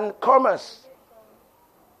commerce.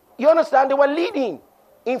 You understand? They were leading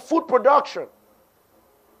in food production.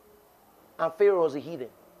 And Pharaoh was a heathen.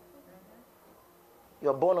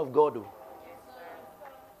 You're born of God.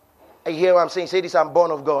 You hear what I'm saying? Say this, I'm born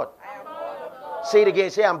of God. I am born of God. Say it again,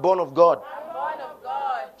 say I'm born of God. I'm born of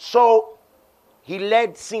God. So, he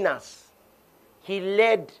led sinners. He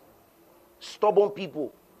led stubborn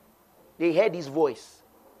people. They heard his voice.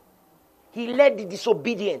 He led the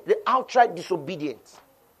disobedient, the outright disobedient,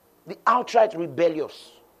 the outright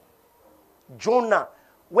rebellious. Jonah,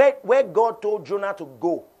 where God told Jonah to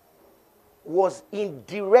go, was in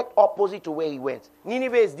direct opposite to where he went.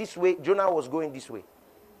 Nineveh is this way, Jonah was going this way.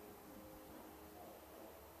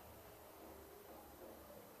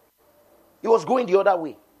 He was going the other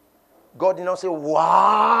way. God did not say,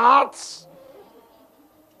 what?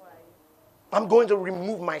 I'm going to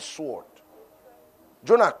remove my sword.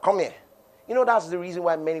 Jonah, come here. You know, that's the reason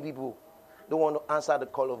why many people don't want to answer the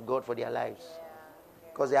call of God for their lives.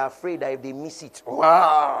 Because they are afraid that if they miss it,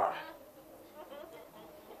 wow.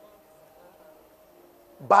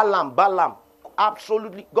 Balaam,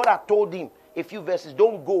 absolutely. God had told him a few verses,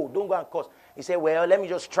 don't go and curse. He said, well, let me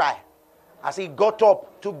just try. As he got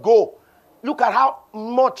up to go, look at how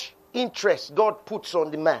much interest God puts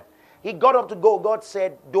on the man. He got up to go. God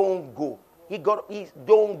said, don't go.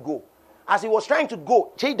 Don't go. As he was trying to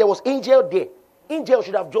go, there was angel there. Angel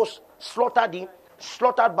should have just slaughtered him,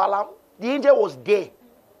 slaughtered Balaam. The angel was there.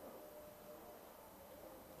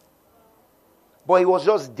 But he was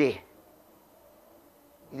just there.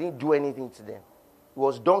 He didn't do anything to them. It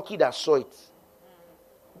was donkey that saw it.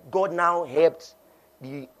 God now helped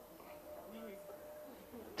the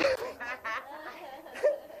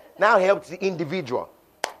individual.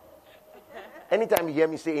 Anytime you hear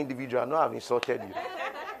me say individual, I know I've insulted you.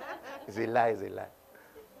 It's a lie, it's a lie.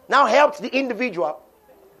 Now helps the individual,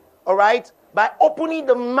 all right, by opening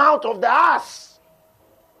the mouth of the ass.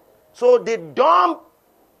 So the dumb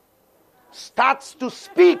starts to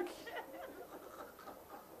speak.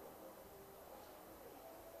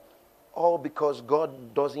 All because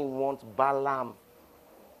God doesn't want Balaam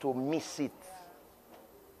to miss it.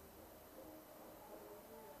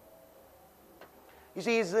 You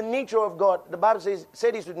see, it's the nature of God. The Bible says,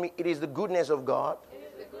 say this with me, it is the goodness of God,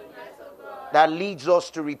 that leads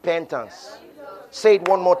us to repentance. Say it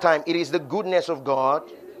one more time. It is the goodness of God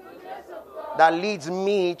that leads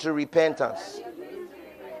me to repentance.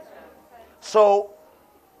 So,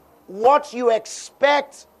 what you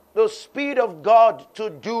expect the Spirit of God to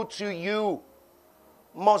do to you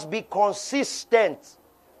must be consistent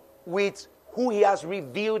with who He has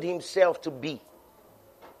revealed Himself to be.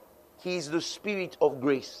 He is the Spirit of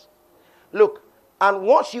grace. Look, and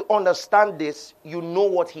once you understand this, you know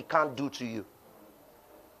what He can't do to you.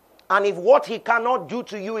 And if what He cannot do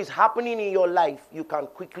to you is happening in your life, you can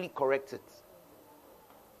quickly correct it.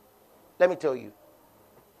 Let me tell you,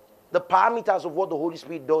 the parameters of what the Holy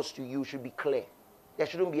Spirit does to you should be clear. There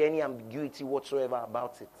shouldn't be any ambiguity whatsoever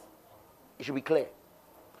about it. It should be clear.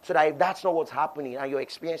 So that if that's not what's happening and you're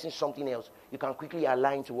experiencing something else, you can quickly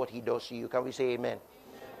align to what He does to you. Can we say amen?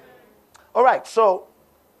 All right, so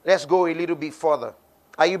let's go a little bit further.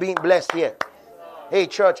 Are you being blessed here? Hey,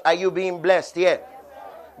 church, are you being blessed here?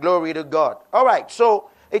 Glory to God. All right, so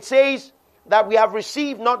it says that we have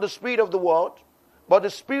received not the spirit of the world, but the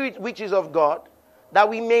Spirit which is of God, that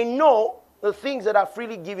we may know the things that are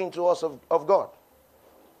freely given to us of God.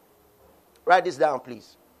 Write this down,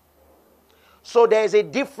 please. So there is a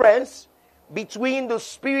difference between the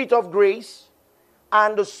spirit of grace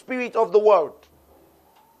and the spirit of the world.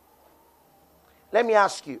 Let me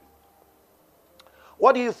ask you,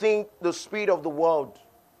 what do you think the spirit of the world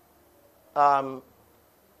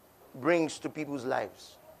brings to people's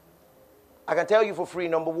lives? I can tell you for free,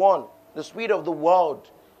 number one, the spirit of the world,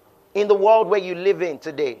 in the world where you live in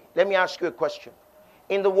today, let me ask you a question.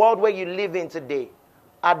 In the world where you live in today,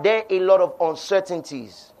 are there a lot of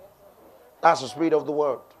uncertainties? That's the spirit of the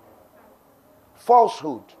world.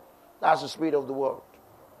 Falsehood, that's the spirit of the world.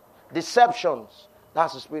 Deceptions,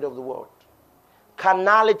 that's the spirit of the world.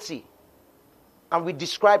 Carnality, and we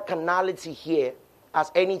describe carnality here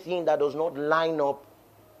as anything that does not line up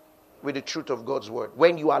with the truth of God's word.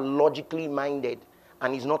 When you are logically minded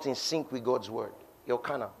and is not in sync with God's word, you're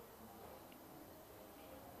carnal.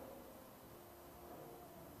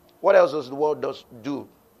 What else does the world do?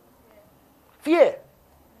 Fear.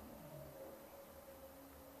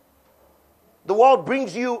 The world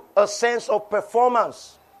brings you a sense of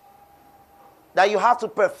performance. That you have to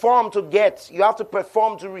perform to get. You have to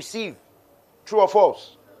perform to receive. True or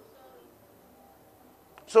false?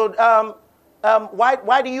 So,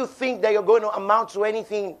 why do you think that you're going to amount to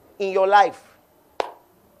anything in your life?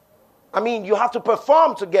 I mean, you have to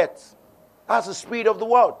perform to get. That's the spirit of the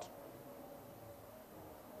world.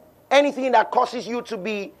 Anything that causes you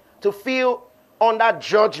to feel under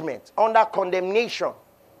judgment, under condemnation,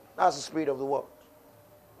 that's the spirit of the world.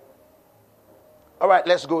 All right,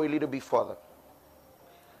 let's go a little bit further.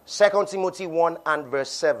 2 Timothy 1 and verse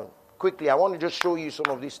 7. Quickly, I want to just show you some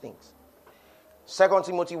of these things. 2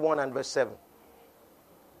 Timothy 1 and verse 7.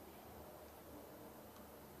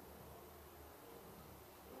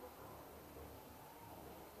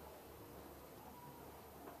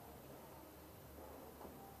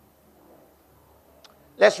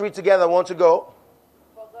 Let's read together. Want to go?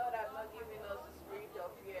 For God has not given us the spirit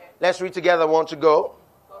of fear. Let's read together. Want to go?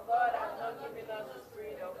 For God has not given us the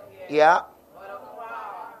spirit of fear. Yeah. But of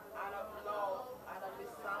power and of love and of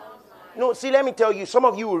a sound mind. No, see, let me tell you, some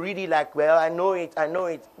of you will really like, well, I know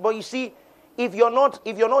it. But you see, if you're not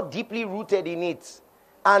deeply rooted in it,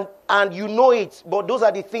 and you know it, but those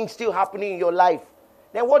are the things still happening in your life,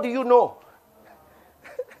 then what do you know?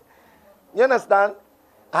 You understand?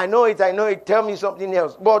 I know it, tell me something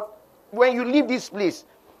else. But when you leave this place,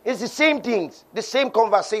 it's the same things, the same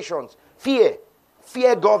conversations. Fear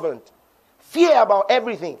governed. Fear about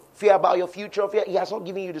everything. Fear about your future. Fear. He has not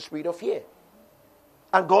given you the spirit of fear.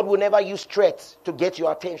 And God will never use threats to get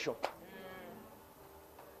your attention.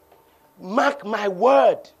 Mark my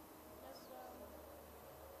word.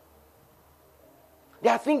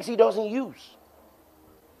 There are things he doesn't use.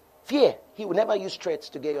 Fear. He will never use threats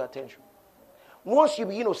to get your attention. Once you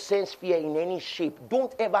begin to sense fear in any shape,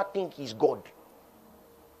 don't ever think he's God.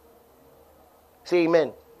 Say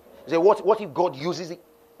amen. Say, what if God uses it?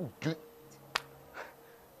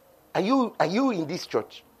 Are you in this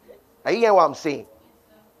church? Are you hearing what I'm saying?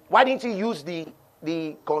 Why didn't he use the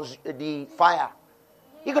fire?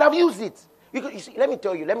 He could have used it. You see,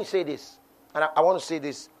 let me say this. And I want to say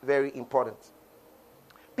this very important.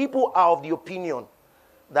 People are of the opinion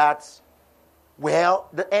that, well,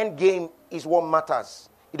 the end game is what matters.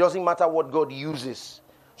 It doesn't matter what God uses,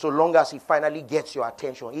 so long as he finally gets your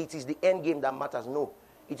attention. It is the end game that matters. No,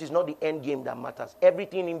 it is not the end game that matters.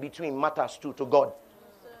 Everything in between matters too to God.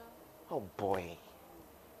 Oh boy.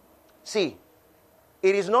 See,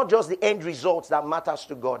 it is not just the end results that matters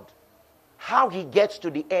to God. How he gets to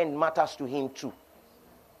the end matters to him too.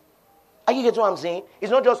 Are you getting what I'm saying?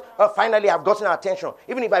 It's not just, finally I've gotten her attention.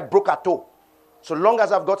 Even if I broke her toe, so long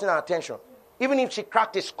as I've gotten her attention. Even if she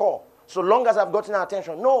cracked a skull, so long as I've gotten her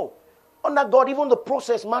attention. No. Under God, even the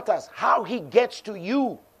process matters. How he gets to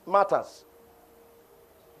you matters.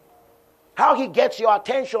 How he gets your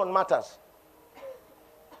attention matters.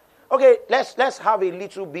 Okay, let's have a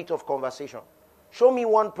little bit of conversation. Show me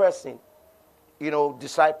one person,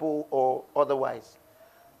 disciple or otherwise,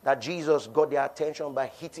 that Jesus got their attention by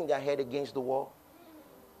hitting their head against the wall,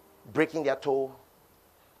 breaking their toe,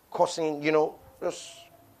 causing, just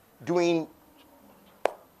doing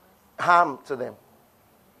harm to them.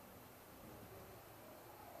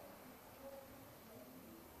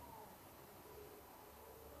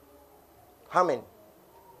 Harming.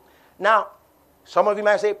 Now, some of you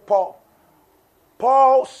might say,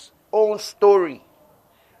 Paul's own story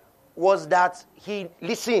was that he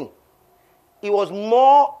was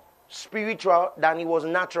more spiritual than he was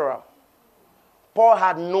natural. Paul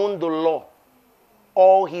had known the law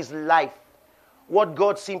all his life. What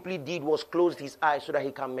God simply did was closed his eyes so that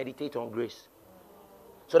he can meditate on grace.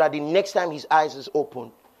 So that the next time his eyes is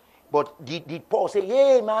opened, But did Paul say,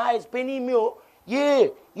 yeah, my eyes paining me? Oh. Yeah.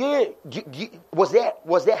 Was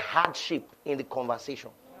there hardship in the conversation?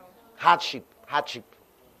 No. Hardship.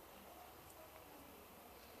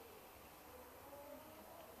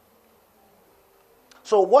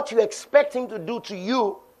 So what you expect him to do to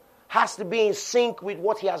you has to be in sync with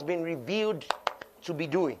what he has been revealed to be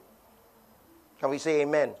doing. Can we say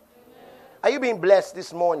amen? Amen. Are you being blessed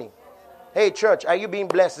this morning? Yes, hey church, are you being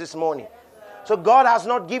blessed this morning? Yes, so God has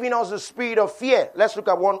not given us the spirit of fear. Let's look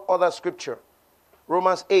at one other scripture.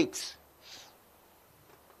 Romans 8.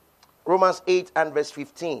 Romans 8 and verse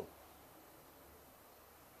 15.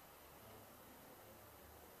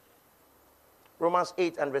 Romans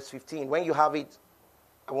 8 and verse 15. When you have it,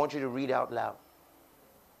 I want you to read out loud.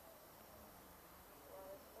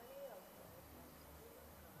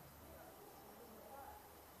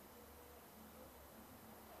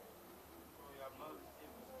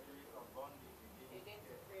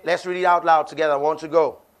 Let's read it out loud together. I want to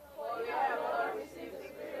go.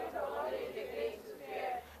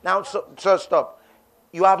 Now, so stop.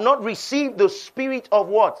 You have not received the spirit of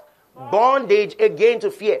what? Bondage again to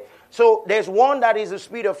fear. So there's one that is the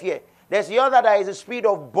spirit of fear. There's the other that is the spirit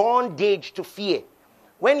of bondage to fear.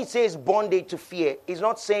 When it says bondage to fear, it's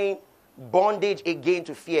not saying bondage again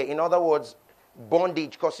to fear. In other words,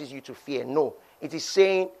 bondage causes you to fear. No. It is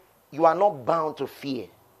saying you are not bound to fear.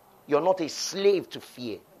 You're not a slave to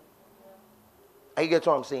fear. Are you get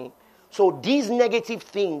what I'm saying? So these negative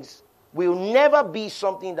things will never be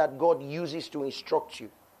something that God uses to instruct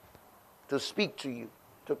you, to speak to you,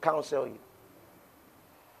 to counsel you.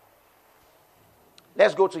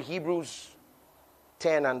 Let's go to Hebrews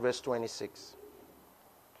 10 and verse 26.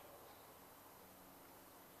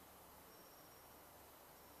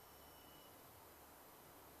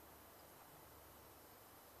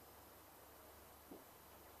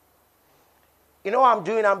 You know what I'm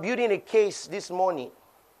doing? I'm building a case this morning.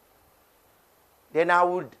 Then I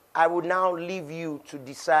would now leave you to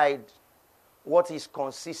decide what is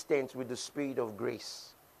consistent with the spirit of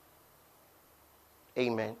grace.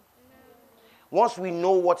 Amen. Once we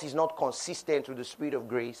know what is not consistent with the spirit of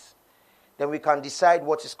grace, then we can decide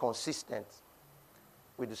what is consistent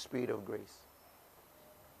with the spirit of grace.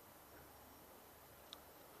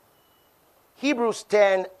 Hebrews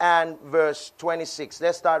 10 and verse 26.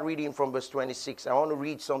 Let's start reading from verse 26. I want to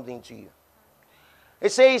read something to you.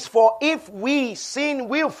 It says, "For if we sin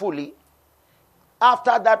willfully,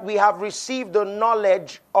 after that we have received the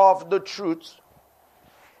knowledge of the truth,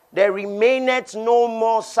 there remaineth no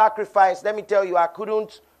more sacrifice." Let me tell you, I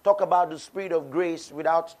couldn't talk about the spirit of grace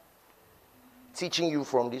without teaching you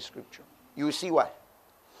from this scripture. You will see why.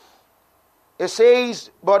 It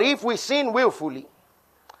says, "But if we sin willfully,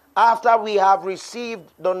 after we have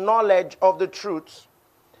received the knowledge of the truth,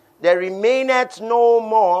 there remaineth no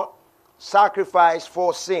more sacrifice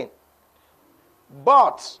for sin,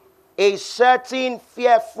 but a certain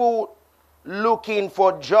fearful looking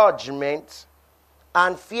for judgment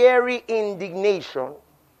and fiery indignation,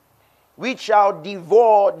 which shall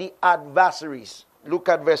devour the adversaries." Look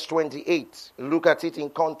at verse 28. Look at it in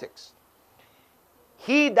context.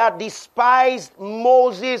 "He that despised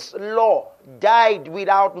Moses' law died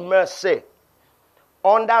without mercy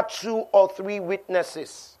under 2 or 3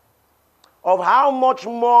 witnesses. Of how much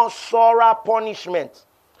more sorer punishment,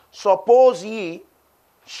 suppose ye,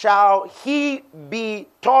 shall he be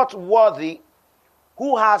thought worthy,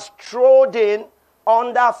 who has trodden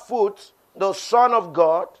under foot the Son of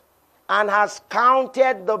God, and has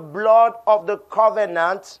counted the blood of the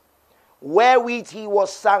covenant, wherewith he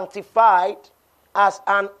was sanctified, as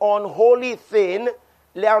an unholy thing."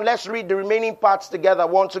 Now let's read the remaining parts together.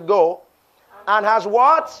 Want to go? "And has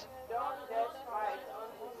what?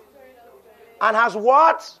 And has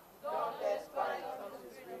what?"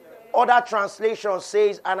 Other translation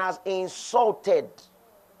says, "and has insulted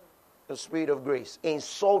the spirit of grace."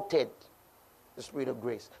 Insulted the spirit of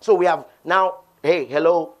grace. So we have now, hey,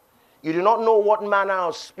 hello. You do not know what manner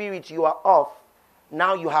of spirit you are of.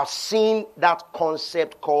 Now you have seen that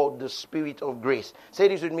concept called the spirit of grace. Say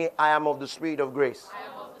this with me: I am of the spirit of grace. I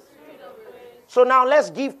am of the spirit of grace. So now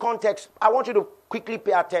let's give context. I want you to quickly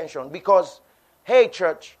pay attention because, hey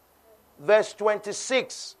church, verse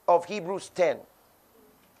 26 of Hebrews 10.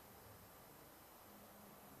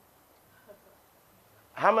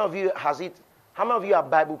 How many of you how many of you are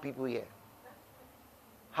Bible people here?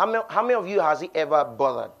 How many of you has it ever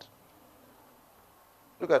bothered?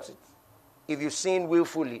 Look at it. "If you sin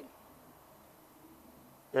willfully,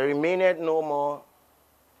 there remaineth no more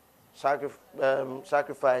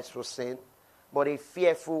sacrifice for sin, but a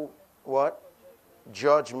fearful what?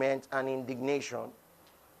 Judgment and indignation."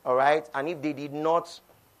 All right? "And if they did not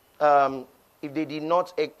if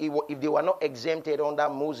they were not exempted under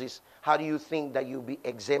Moses, how do you think that you'll be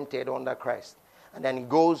exempted under Christ? And then it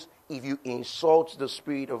goes, if you insult the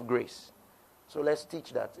Spirit of grace. So let's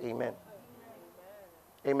teach that. Amen.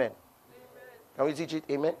 Amen. Can we teach it?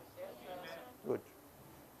 Amen. Good.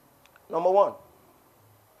 Number one.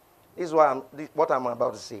 This is what I'm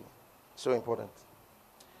about to say. So important.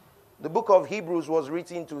 The book of Hebrews was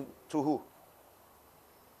written to who?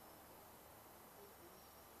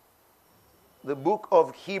 The book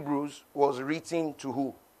of Hebrews was written to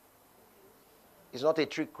who? It's not a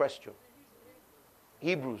trick question.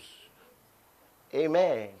 Hebrews.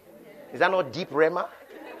 Amen. Is that not deep rhema?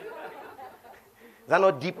 Is that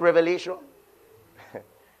not deep revelation?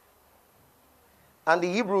 And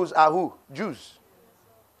the Hebrews are who? Jews.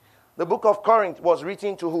 The book of Corinth was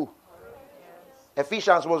written to who?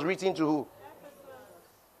 Ephesians was written to who?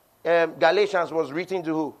 Galatians was written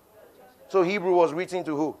to who? So Hebrew was written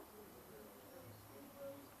to who?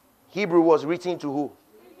 Hebrew was written to who?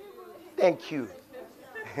 Thank you.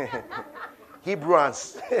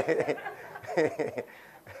 Hebrews.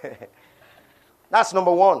 That's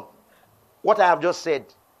number one. What I have just said,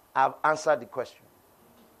 I've answered the question.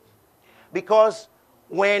 Because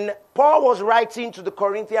when Paul was writing to the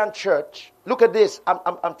Corinthian church, look at this.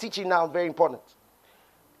 I'm teaching now, very important.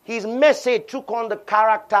 His message took on the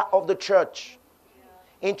character of the church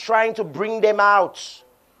in trying to bring them out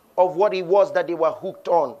of what it was that they were hooked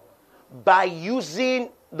on by using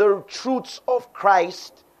the truths of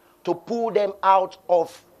Christ to pull them out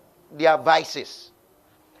of their vices.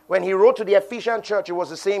 When he wrote to the Ephesian church, it was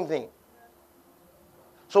the same thing.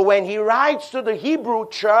 So when he writes to the Hebrew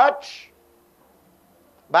church,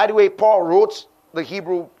 by the way, Paul wrote the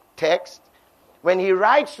Hebrew text. When he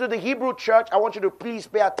writes to the Hebrew church, I want you to please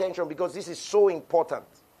pay attention because this is so important.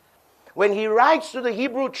 When he writes to the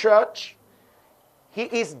Hebrew church, he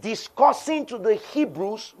is discussing to the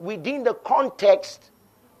Hebrews within the context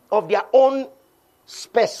of their own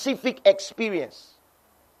specific experience.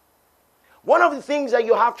 One of the things that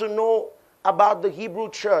you have to know about the Hebrew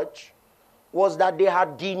church was that they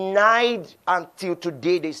had denied, until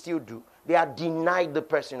today they still do, they had denied the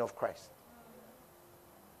person of Christ.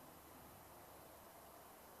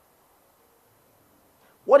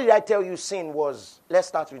 What did I tell you sin was? Let's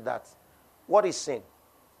start with that. What is sin?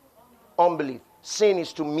 Unbelief. Sin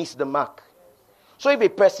is to miss the mark. So if a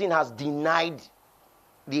person has denied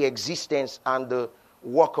the existence and the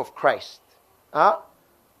work of Christ,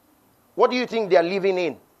 what do you think they are living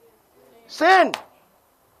in? Sin.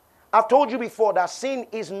 I've told you before that sin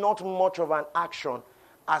is not much of an action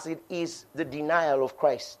as it is the denial of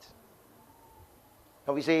Christ.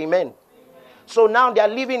 Can we say amen? So now they are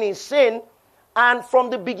living in sin, and from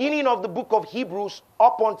the beginning of the book of Hebrews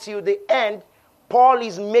up until the end, Paul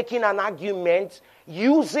is making an argument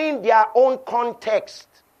using their own context.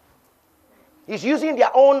 He's using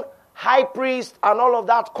their own high priest and all of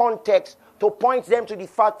that context to point them to the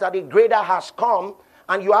fact that a greater has come,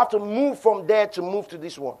 and you have to move from there to move to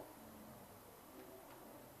this one.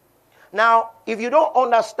 Now, if you don't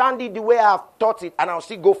understand it the way I've taught it, and I'll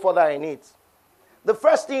still go further in it, the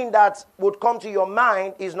first thing that would come to your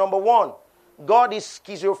mind is, number one, God is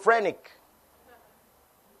schizophrenic.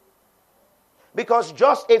 Because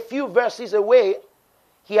just a few verses away,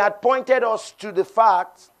 he had pointed us to the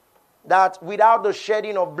fact that without the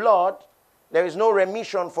shedding of blood, there is no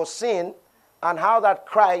remission for sin, and how that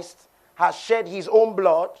Christ has shed his own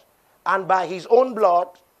blood, and by his own blood,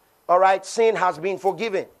 all right, sin has been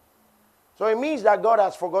forgiven. So it means that God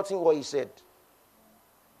has forgotten what he said.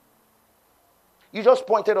 You just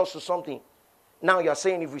pointed us to something. Now you're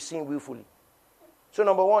saying if we sin willfully. So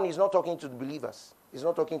number one, he's not talking to the believers. He's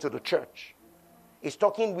not talking to the church. He's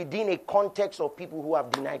talking within a context of people who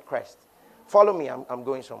have denied Christ. Follow me, I'm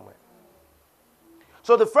going somewhere.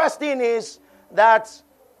 So the first thing is that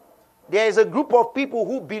there is a group of people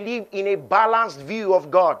who believe in a balanced view of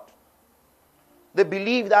God. They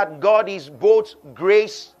believe that God is both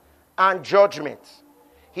grace and judgment.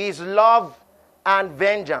 He is love and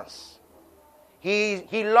vengeance.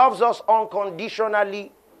 He loves us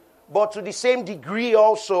unconditionally, but to the same degree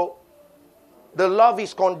also, the love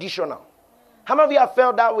is conditional. How many of you have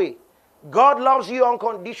felt that way? God loves you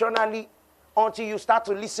unconditionally until you start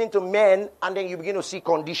to listen to men and then you begin to see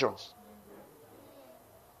conditions.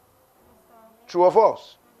 True or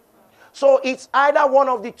false? So it's either one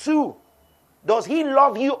of the two. Does he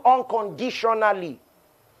love you unconditionally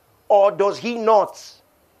or does he not?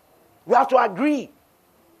 We have to agree.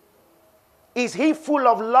 Is he full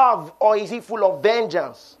of love or is he full of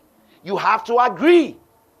vengeance? You have to agree.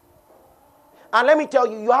 And let me tell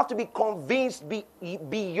you, you have to be convinced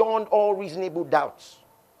beyond all reasonable doubts.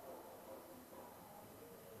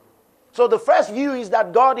 So the first view is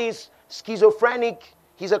that God is schizophrenic.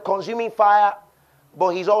 He's a consuming fire, but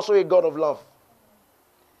he's also a God of love.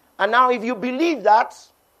 And now if you believe that,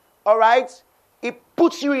 all right, it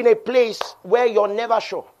puts you in a place where you're never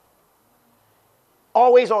sure.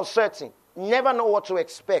 Always uncertain. Never know what to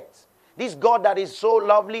expect. This God that is so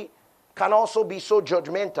lovely can also be so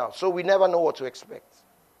judgmental. So we never know what to expect.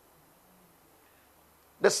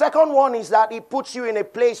 The second one is that it puts you in a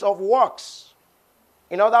place of works.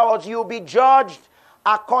 In other words, you'll be judged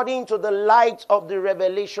according to the light of the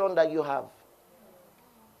revelation that you have.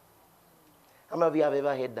 How many of you have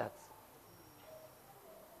ever heard that?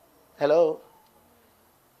 Hello?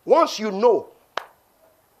 Once you know,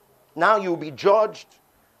 now you'll be judged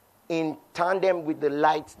in tandem with the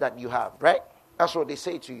light that you have, right? That's what they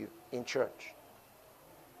say to you in church.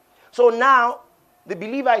 So now, the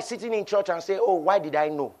believer is sitting in church and say, oh, why did I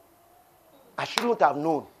know? I shouldn't have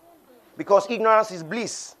known. Because ignorance is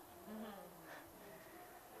bliss.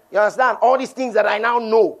 You understand? All these things that I now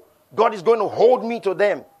know, God is going to hold me to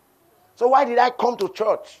them. So why did I come to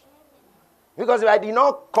church? Because if I did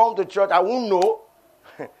not come to church, I won't know.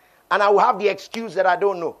 And I will have the excuse that I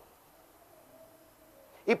don't know.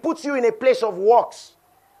 It puts you in a place of works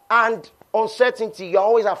and uncertainty. You're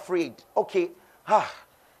always afraid. Okay,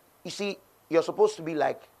 you see, you're supposed to be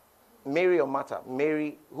like Mary or Martha.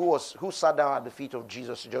 Mary, who sat down at the feet of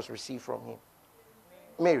Jesus to just receive from him.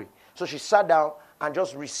 Mary. So she sat down and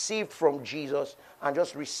just received from Jesus and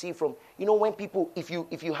just received from... You know, when people, if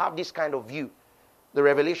you have this kind of view, the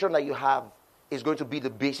revelation that you have is going to be the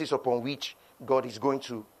basis upon which God is going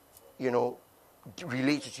to,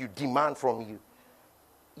 relate to you, demand from you.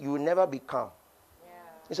 You will never be calm. Yeah.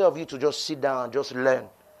 Instead of you to just sit down and just learn,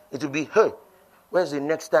 it will be, hey, when's the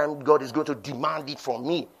next time God is going to demand it from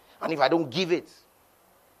me? And if I don't give it?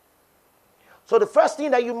 So the first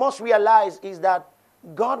thing that you must realize is that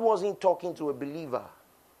God wasn't talking to a believer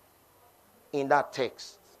in that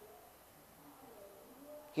text.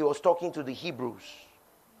 He was talking to the Hebrews.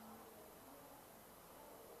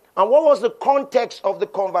 And what was the context of the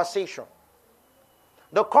conversation?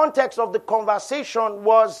 The context of the conversation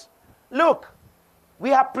was, look,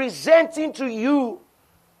 we are presenting to you,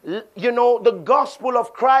 the gospel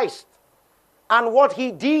of Christ and what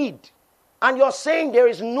he did. And you're saying there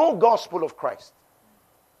is no gospel of Christ.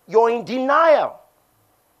 You're in denial.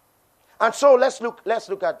 And so let's look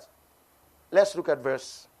at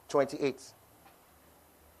verse 28.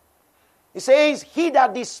 It says, he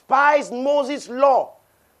that despised Moses' law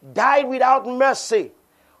died without mercy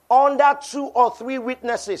under 2 or 3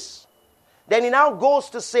 witnesses. Then he now goes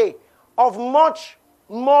to say, of much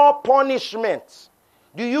more punishment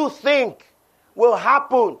do you think will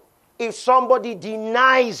happen if somebody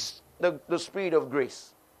denies the Spirit of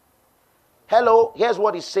grace? Hello, here's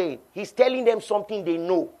what he's saying. He's telling them something they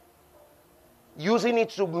know, using it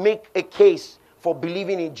to make a case for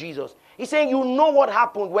believing in Jesus. He's saying, you know what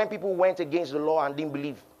happened when people went against the law and didn't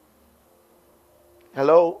believe.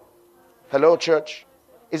 Hello? Hello, church?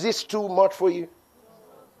 Is this too much for you?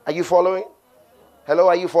 Are you following? Hello,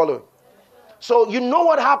 are you following? So you know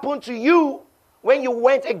what happened to you when you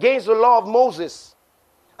went against the law of Moses.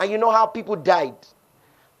 And you know how people died.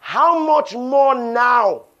 How much more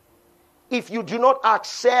now if you do not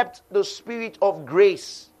accept the Spirit of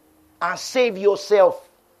grace and save yourself?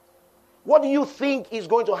 What do you think is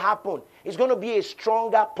going to happen? It's going to be a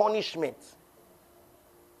stronger punishment.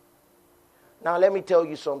 Now let me tell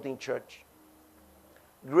you something, church.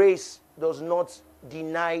 Grace does not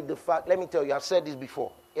deny the fact. Let me tell you, I've said this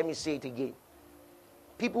before. Let me say it again.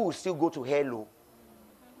 People will still go to hell.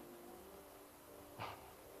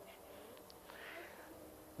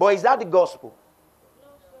 But is that the gospel?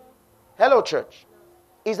 Hello, church.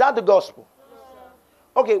 Is that the gospel?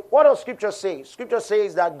 Okay, what does Scripture say? Scripture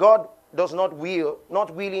says that God does not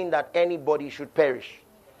willing that anybody should perish,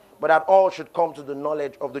 but that all should come to the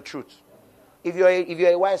knowledge of the truth. If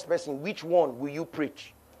you're a wise person, which one will you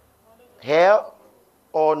preach? Hell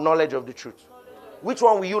or knowledge of the truth? Which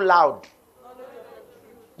one will you laud?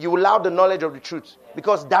 You will laud the knowledge of the truth,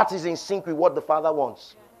 because that is in sync with what the Father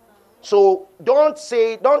wants. So don't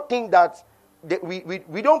think that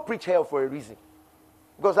we don't preach hell for a reason,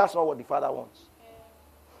 because that's not what the Father wants.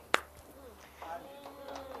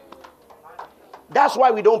 That's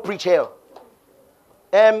why we don't preach hell.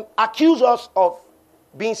 Accuse us of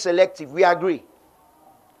being selective. We agree.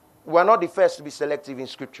 We are not the first to be selective in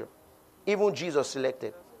Scripture. Even Jesus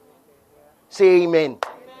selected. Say amen.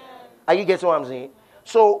 Are you getting what I'm saying?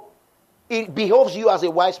 So it behoves you as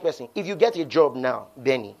a wise person. If you get a job now,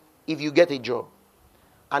 Benny, if you get a job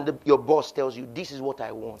and your boss tells you, this is what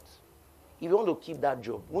I want. If you want to keep that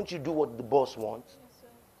job, won't you do what the boss wants?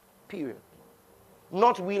 Period.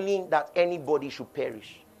 Not willing that anybody should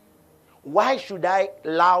perish. Why should I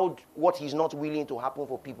allow what he's not willing to happen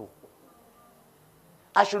for people?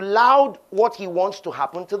 I should allow what he wants to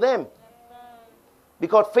happen to them.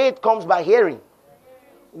 Because faith comes by hearing.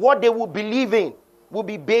 What they will believe in will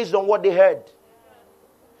be based on what they heard.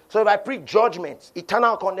 So if I preach judgment,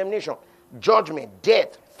 eternal condemnation, judgment,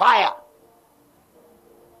 death, fire,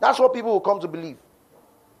 that's what people will come to believe.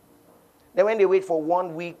 Then when they wait for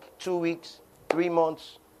 1 week, 2 weeks, 3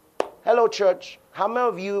 months, hello church, how many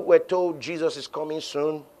of you were told Jesus is coming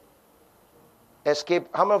soon? Escape.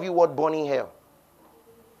 How many of you watch Burning Hell?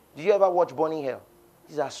 Did you ever watch Burning Hell?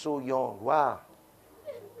 These are so young. Wow.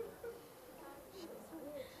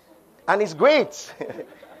 And it's great.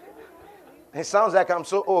 It sounds like I'm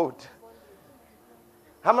so old.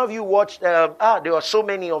 How many of you watched, there were so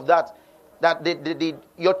many of that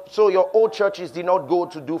your old churches did not go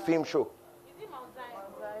to do film show.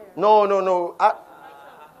 No.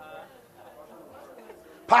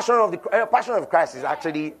 Passion of Christ is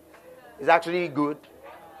actually good.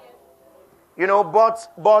 You know,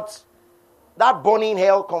 but that burning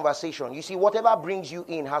hell conversation, you see, whatever brings you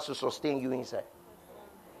in has to sustain you inside.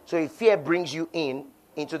 So if fear brings you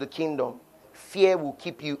into the kingdom, fear will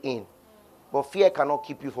keep you in. But fear cannot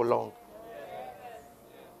keep you for long.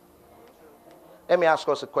 Let me ask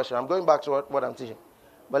us a question. I'm going back to what I'm teaching.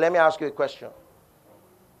 But let me ask you a question.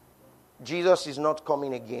 Jesus is not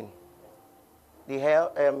coming again. The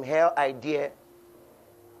hell idea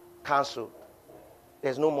cancelled.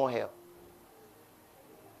 There's no more hell.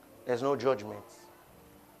 There's no judgment.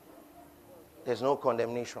 There's no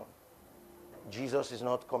condemnation. Jesus is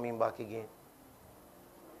not coming back again.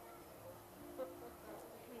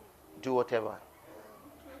 Do whatever.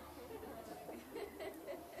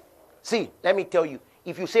 See, let me tell you.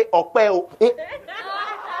 If you say opeo,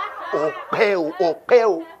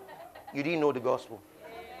 opeo, you didn't know the gospel.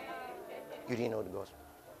 You didn't know the gospel.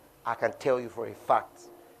 I can tell you for a fact.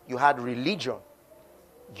 You had religion.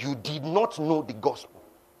 You did not know the gospel.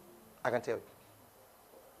 I can tell you.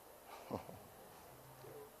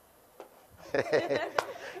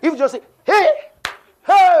 If you just say, hey,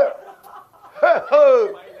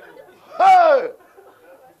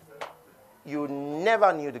 you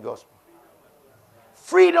never knew the gospel.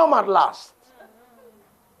 Freedom at last.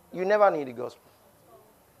 You never knew the gospel.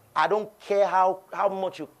 I don't care how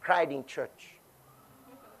much you cried in church.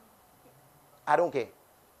 I don't care.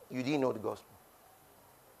 You didn't know the gospel.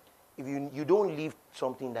 If you don't live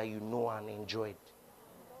something that you know and enjoyed.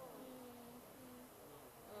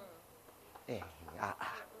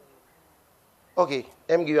 Okay,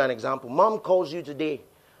 let me give you an example. Mom calls you today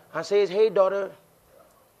and says, hey daughter,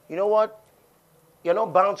 you know what? You're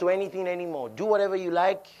not bound to anything anymore. Do whatever you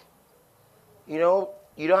like. You know,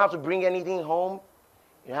 you don't have to bring anything home.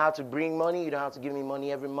 You don't have to bring money. You don't have to give me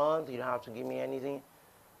money every month. You don't have to give me anything.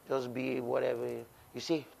 Just be whatever. You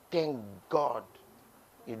say, thank God.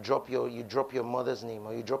 You drop your mother's name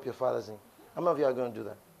or you drop your father's name. How many of you are going to do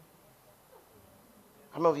that?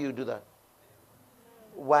 How many of you do that?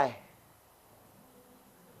 Why?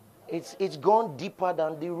 It's gone deeper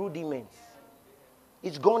than the rudiments.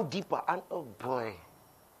 It's gone deeper. And oh boy.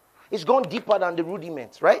 It's gone deeper than the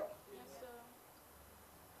rudiments, right? Yes, sir.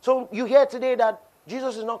 So you hear today that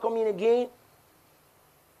Jesus is not coming again.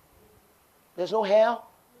 There's no hell.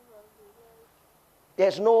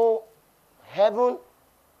 There's no heaven.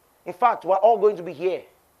 In fact, we're all going to be here,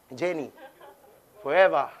 Jenny,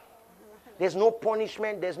 forever. There's no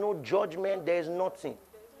punishment. There's no judgment. There's nothing.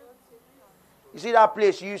 You see that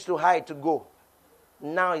place you used to hide to go?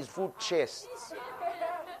 Now it's full chests.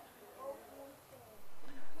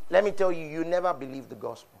 Let me tell you, you never believe the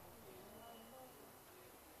gospel.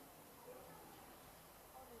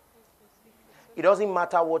 It doesn't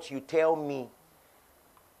matter what you tell me.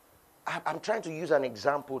 I'm trying to use an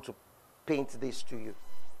example to paint this to you.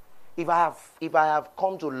 If I have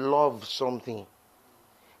come to love something,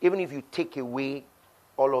 even if you take away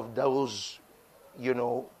all of those,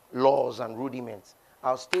 laws and rudiments,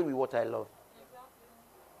 I'll stay with what I love.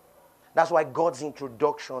 That's why God's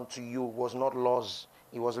introduction to you was not laws,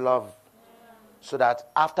 it was love. So that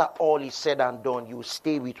after all is said and done, you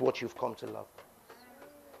stay with what you've come to love.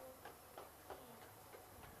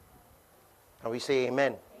 And we say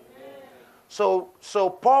amen. So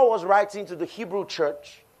Paul was writing to the Hebrew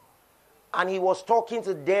church, and he was talking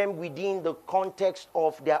to them within the context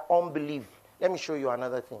of their unbelief. Let me show you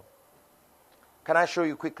another thing. Can I show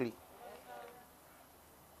you quickly?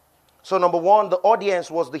 So number one, the audience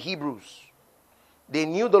was the Hebrews. They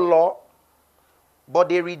knew the law, but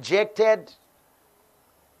they rejected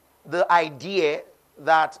the idea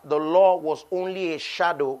that the law was only a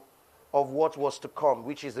shadow of what was to come,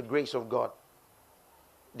 which is the grace of God.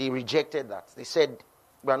 They rejected that. They said,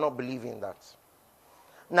 we are not believing that.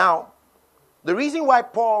 Now, the reason why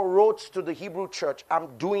Paul wrote to the Hebrew church,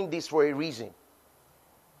 I'm doing this for a reason.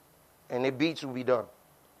 And a bit will be done.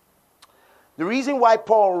 The reason why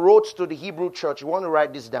Paul wrote to the Hebrew church, you want to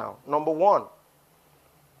write this down. Number one,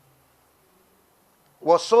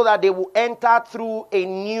 was so that they will enter through a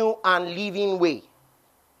new and living way.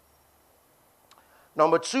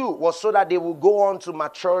 Number two was so that they will go on to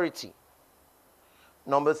maturity.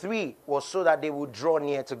 Number three was so that they would draw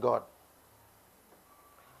near to God.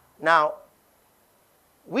 Now,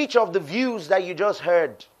 which of the views that you just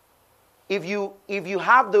heard, if you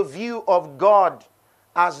have the view of God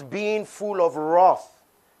as being full of wrath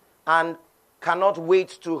and cannot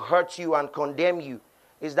wait to hurt you and condemn you,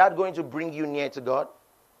 is that going to bring you near to God?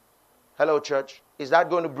 Hello, church. Is that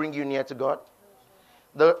going to bring you near to God?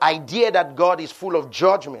 The idea that God is full of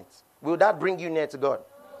judgment, will that bring you near to God?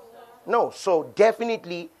 No. So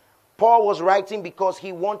definitely, Paul was writing because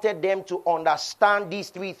he wanted them to understand these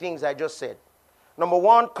three things I just said. Number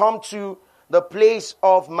one, come to the place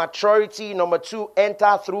of maturity. Number two,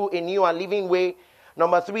 enter through a new and living way.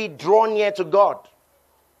 Number three, draw near to God.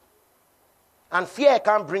 And fear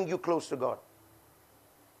can't bring you close to God.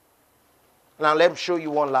 Now let me show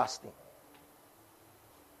you one last thing.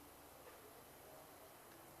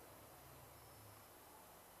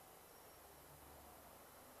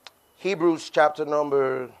 Hebrews chapter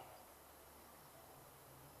number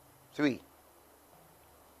 3.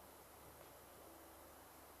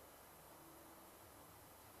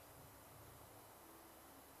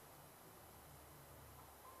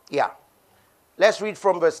 Yeah. Let's read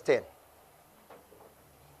from verse 10.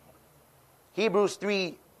 Hebrews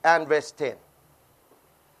 3 and verse 10.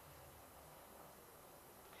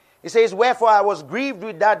 It says, wherefore I was grieved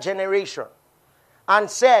with that generation, and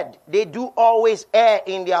said, they do always err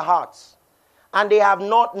in their hearts, and they have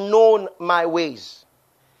not known my ways.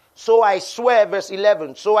 So I swear, verse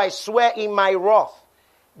 11, so I swear in my wrath,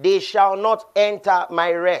 they shall not enter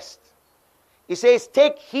my rest. It says,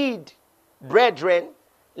 take heed, brethren,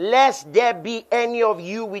 lest there be any of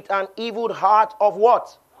you with an evil heart of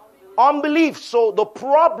what? Unbelief. So the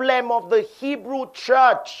problem of the Hebrew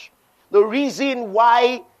church, the reason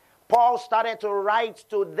why Paul started to write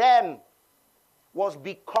to them was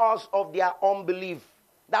because of their unbelief.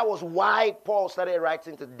 That was why Paul started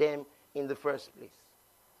writing to them in the first place.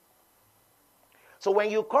 So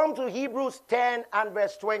when you come to Hebrews 10 and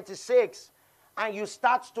verse 26, and you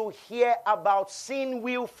start to hear about sin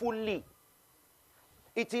willfully,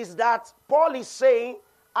 it is that Paul is saying,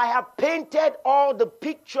 I have painted all the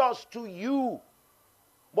pictures to you,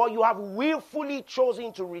 but you have willfully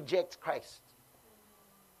chosen to reject Christ.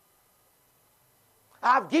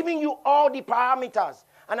 I have given you all the parameters,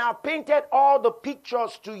 and I have painted all the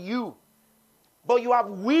pictures to you, but you have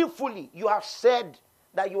willfully, you have said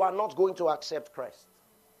that you are not going to accept Christ.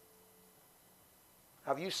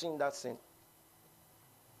 Have you seen that sin?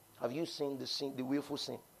 Have you seen the sin, the willful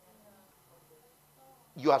sin?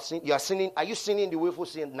 You are sinning. Are you sinning the willful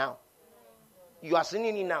sin now? You are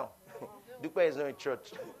sinning it now. Dupe is not in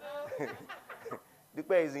church.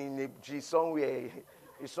 Dupe is in somewhere.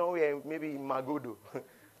 It's somewhere, maybe in Magodo.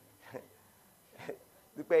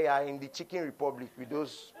 Dupe are in the Chicken Republic with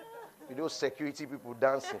those security people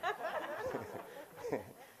dancing.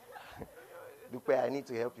 Dupe, I need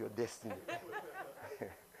to help your destiny.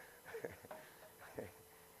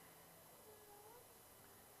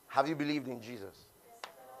 Have you believed in Jesus?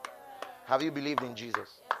 Have you believed in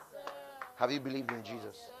Jesus? Have you believed in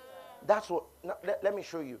Jesus? That's what. Now, let me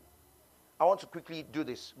show you. I want to quickly do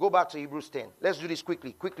this. Go back to Hebrews 10. Let's do this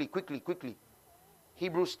quickly.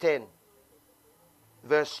 Hebrews 10,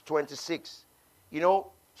 verse 26. You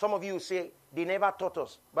know, some of you say, they never taught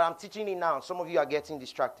us. But I'm teaching it now. Some of you are getting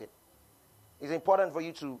distracted. It's important for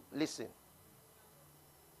you to listen.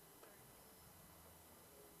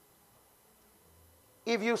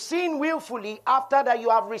 If you sin willfully after that you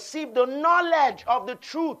have received the knowledge of the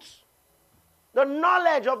truth,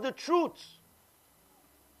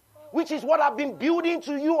 which is what I've been building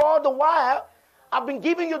to you all the while, I've been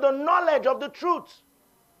giving you the knowledge of the truth.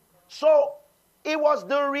 So it was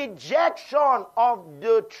the rejection of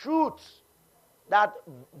the truth that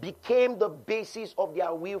became the basis of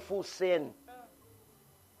their willful sin.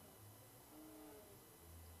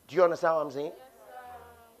 Do you understand what I'm saying?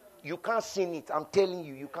 You can't sin it. I'm telling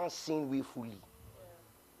you, you can't sin willfully.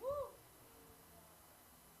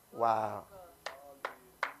 Wow.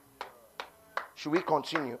 Should we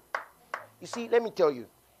continue? You see, let me tell you.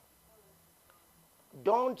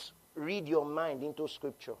 Don't read your mind into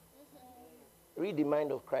scripture. Read the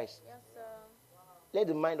mind of Christ. Yes, sir. Let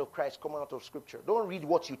the mind of Christ come out of Scripture. Don't read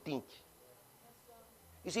what you think.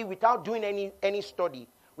 You see, without doing any study,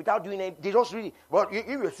 without doing any, they just read it. But if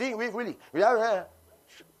you're saying really,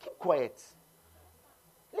 keep quiet.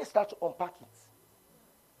 Let's start to unpack it.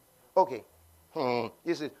 Okay.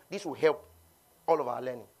 This will help all of our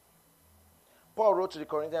learning. Paul wrote to the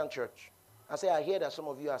Corinthian church and said, I hear that some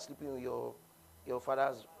of you are sleeping with your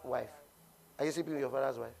father's wife. Are you sleeping with your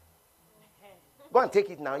father's wife? Go and take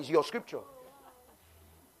it now. It's your scripture.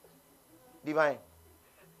 Divine.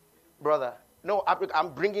 Brother. No,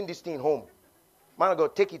 I'm bringing this thing home. Man of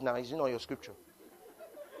God, take it now. It's not your scripture.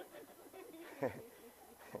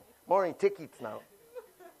 Maureen, take it now.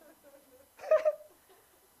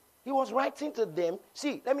 He was writing to them.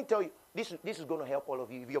 See, let me tell you, this is going to help all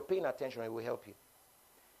of you. If you're paying attention, it will help you.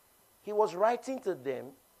 He was writing to them,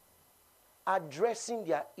 addressing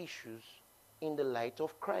their issues in the light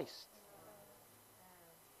of Christ.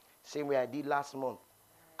 Same way I did last month.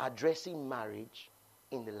 Addressing marriage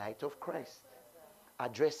in the light of Christ.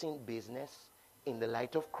 Addressing business in the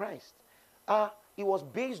light of Christ. It was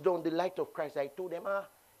based on the light of Christ. I told them,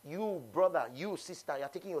 you brother, you sister, you're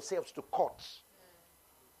taking yourselves to court.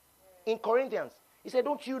 In Corinthians, he said,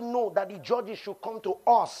 don't you know that the judges should come to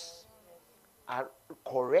us? Are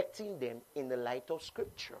correcting them in the light of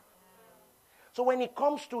Scripture. So when it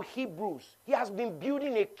comes to Hebrews, he has been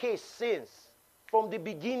building a case since, from the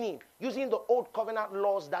beginning, using the old covenant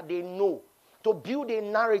laws that they know to build a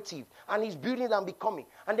narrative. And he's building and becoming.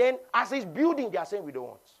 And then as he's building, they are saying we don't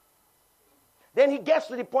want. Then he gets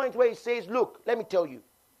to the point where he says, look, let me tell you.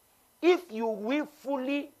 If you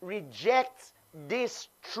willfully reject this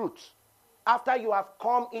truth, after you have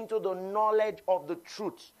come into the knowledge of the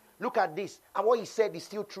truth, look at this. And what he said is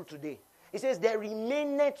still true today. He says, there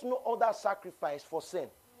remaineth no other sacrifice for sin.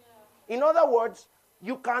 Yeah. In other words,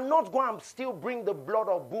 you cannot go and still bring the blood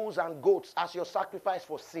of bulls and goats as your sacrifice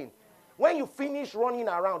for sin. When you finish running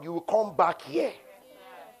around, you will come back here.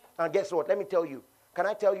 Yeah. And guess what? Let me tell you. Can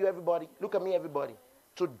I tell you, everybody? Look at me, everybody.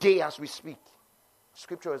 Today as we speak,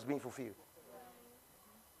 Scripture is being fulfilled.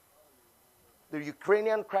 The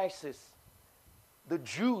Ukrainian crisis, the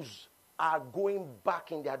Jews are going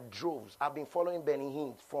back in their droves. I've been following Benny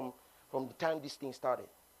Hinn from the time this thing started.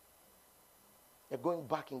 They're going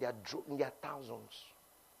back in their thousands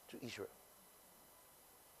to Israel.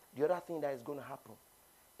 The other thing that is going to happen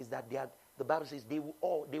is that the Bible says they will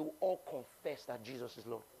all confess that Jesus is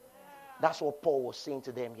Lord. That's what Paul was saying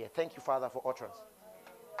to them here. Thank you, Father, for utterance.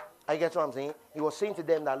 I get what I'm saying? He was saying to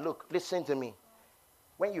them that, look, listen to me.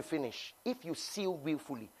 When you finish, if you seal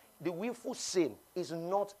willfully, the willful sin is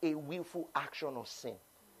not a willful action of sin.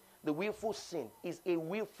 The willful sin is a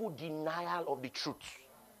willful denial of the truth.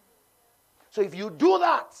 So if you do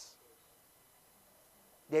that,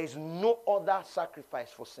 there is no other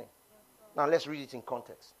sacrifice for sin. Now let's read it in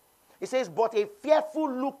context. It says, but a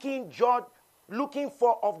fearful looking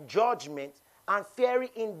for of judgment and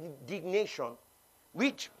fiery indignation,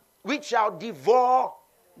 which shall devour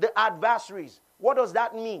the adversaries. What does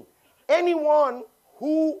that mean? Anyone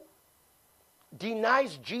who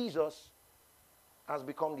denies Jesus has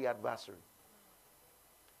become the adversary.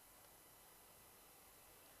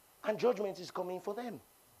 And judgment is coming for them.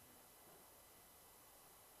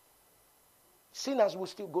 Sinners will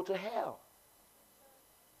still go to hell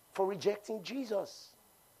for rejecting Jesus.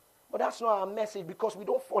 But that's not our message, because we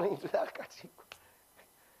don't fall into that category.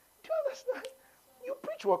 Do you understand? You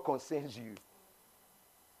preach what concerns you.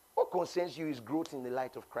 What concerns you is growth in the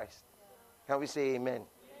light of Christ. Can we say amen?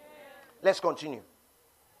 Yeah. Let's continue.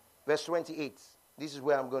 Verse 28. This is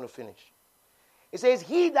where I'm going to finish. It says,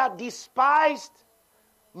 he that despised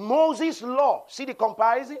Moses' law. See the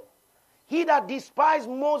comparison? He that despised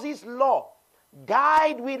Moses' law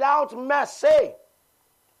died without mercy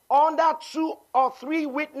under 2 or 3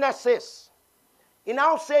 witnesses. He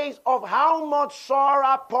now says, of how much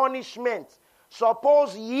sorrow punishment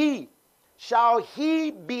suppose ye shall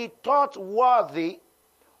he be thought worthy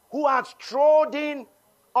who has trodden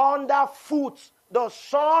under foot the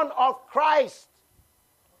Son of Christ.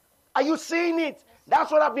 Are you seeing it?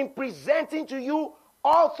 That's what I've been presenting to you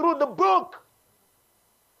all through the book.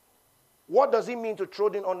 What does it mean to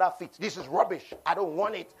trodden under feet? This is rubbish. I don't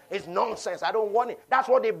want it. It's nonsense. I don't want it. That's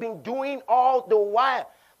what they've been doing all the while.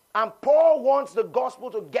 And Paul wants the gospel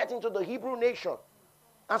to get into the Hebrew nation.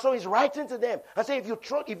 And so he's writing to them and say, if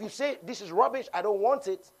you say this is rubbish, I don't want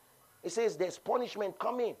it, he says there's punishment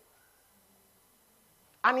coming.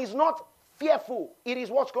 And he's not fearful. It is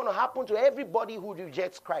what's going to happen to everybody who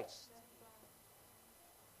rejects Christ.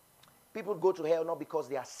 People go to hell not because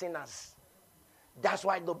they are sinners. That's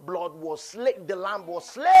why the blood was slain, the lamb was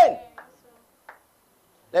slain.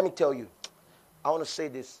 Let me tell you, I want to say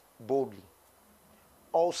this boldly.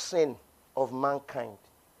 All sin of mankind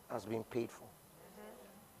has been paid for.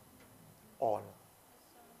 All.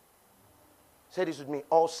 Say this with me.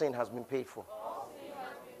 All sin has been paid for. All sin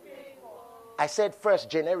has been paid for. I said first,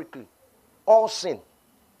 generically. All sin.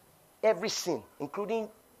 Every sin, including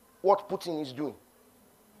what Putin is doing.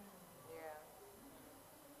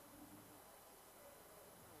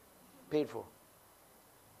 Paid for.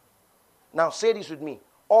 Now say this with me.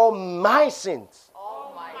 All my sins,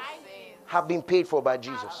 have been paid for by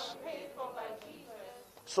Jesus.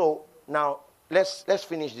 So now let's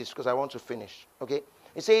finish this because I want to finish. Okay?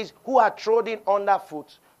 It says, who are trodden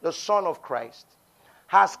underfoot the Son of Christ,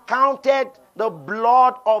 has counted the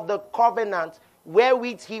blood of the covenant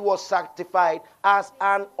wherewith he was sanctified as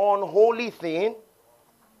an unholy thing.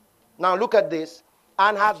 Now look at this.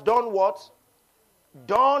 And has done what?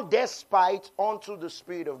 Done despite unto the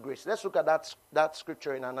Spirit of grace. Let's look at that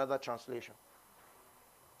scripture in another translation.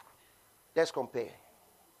 Let's compare.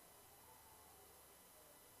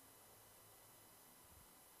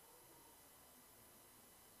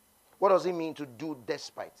 What does it mean to do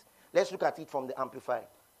despite? Let's look at it from the Amplified.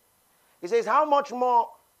 It says, how much more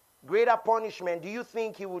greater punishment do you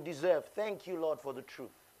think he would deserve? Thank you, Lord, for the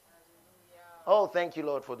truth. Oh, thank you,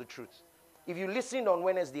 Lord, for the truth. If you listened on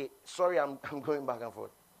Wednesday, sorry, I'm going back and forth.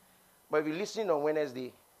 But if you listened on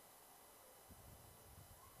Wednesday,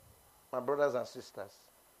 my brothers and sisters,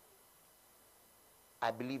 I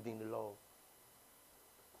believed in the Lord.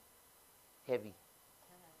 Heavy.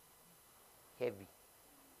 Heavy.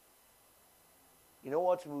 You know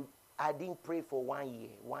what? I didn't pray for 1 year.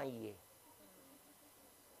 1 year.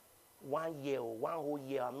 1 year or 1 whole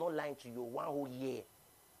year. I'm not lying to you. 1 whole year.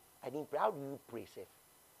 I didn't pray. How do you pray, Seth?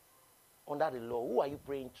 Under the law. Who are you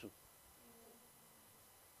praying to?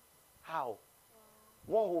 How?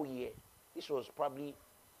 1 whole year. This was probably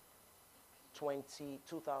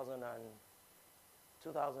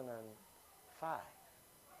 2005.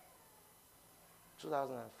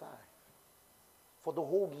 For the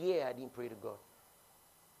whole year, I didn't pray to God.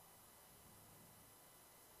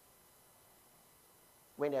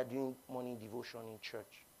 When they are doing morning devotion in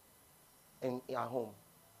church and at home,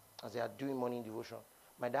 as they are doing morning devotion,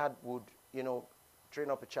 my dad would,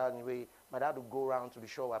 train up a child in a way. My dad would go around to be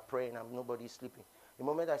sure we're praying and nobody's sleeping. The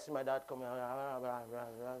moment I see my dad coming,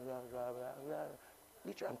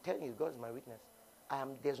 literally, I'm telling you, God is my witness.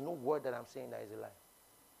 There's no word that I'm saying that is a lie.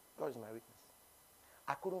 God is my witness.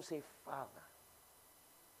 I couldn't say Father.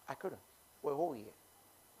 I couldn't. For a whole year.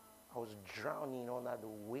 I was drowning under the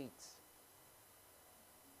weight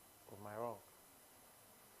of my wrong.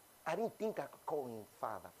 I didn't think I could call him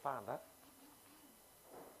Father.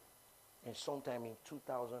 And sometime in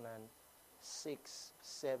 2006,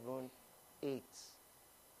 7, 8,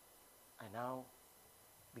 I now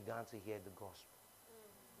began to hear the gospel.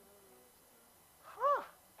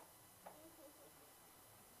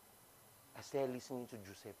 I started listening to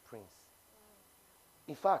Joseph Prince.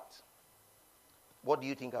 In fact, what do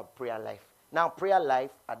you think of prayer life? Now, prayer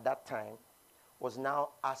life at that time was now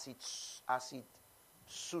as it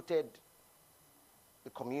suited the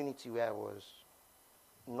community where I was,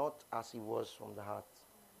 not as it was from the heart.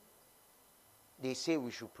 They say we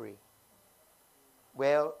should pray.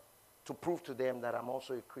 Well, to prove to them that I'm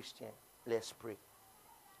also a Christian, let's pray.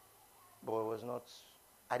 But it was not,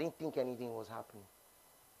 I didn't think anything was happening.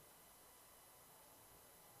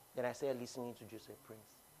 Then I started listening to Joseph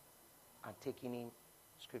Prince and taking in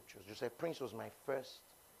scriptures. Joseph Prince was my first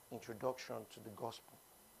introduction to the gospel.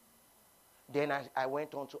 Then I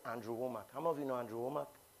went on to Andrew Womack. How many of you know Andrew Womack?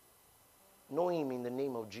 Know him in the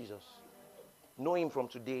name of Jesus. Know him from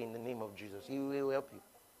today in the name of Jesus. He will help you.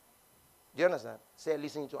 Do you understand? Say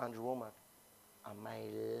listening to Andrew Womack. And my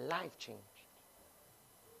life changed.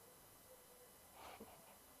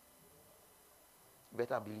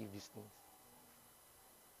 Better believe these things.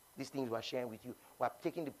 These things we're sharing with you. We're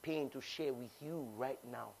taking the pain to share with you right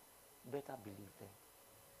now. Better believe them.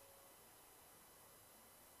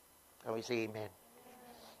 Can we say amen?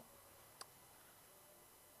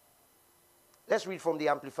 Let's read from the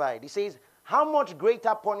Amplified. It says, how much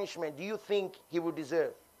greater punishment do you think he would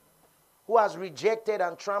deserve? Who has rejected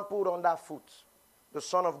and trampled underfoot the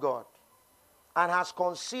Son of God, and has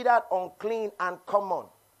considered unclean and common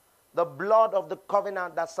the blood of the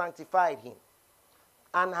covenant that sanctified him,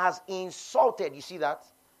 and has insulted, you see that?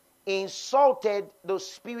 Insulted the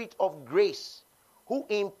Spirit of grace, who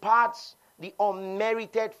imparts the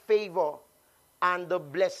unmerited favor and the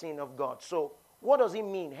blessing of God. So, what does it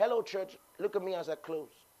mean? Hello, church. Look at me as I close.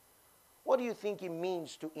 What do you think it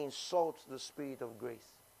means to insult the Spirit of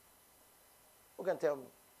grace? Who can tell me?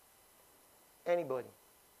 Anybody?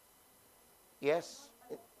 Yes?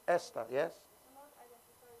 Esther, yes?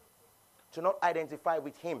 To not identify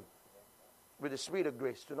with him. With the spirit of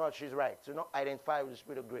grace. To not, she's right. To not identify with the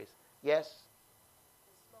spirit of grace. Yes?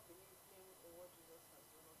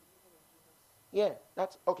 Yeah,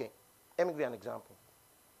 that's, okay. Let me give you an example.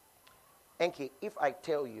 Enki, if I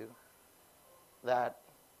tell you that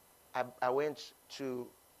I went to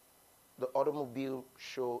the automobile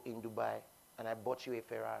show in Dubai and I bought you a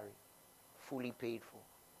Ferrari, fully paid for,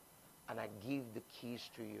 and I give the keys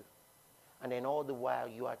to you, and then all the while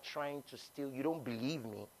you are trying to steal, you don't believe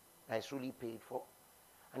me that it's really paid for,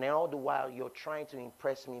 and then all the while you're trying to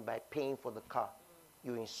impress me by paying for the car,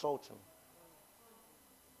 you insult me.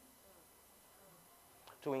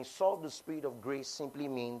 To insult the spirit of grace simply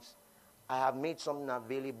means I have made something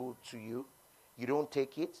available to you. You don't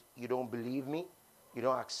take it. You don't believe me. You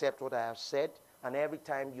don't accept what I have said. And every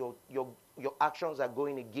time your actions are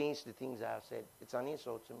going against the things I have said, it's an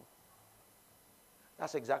insult to me.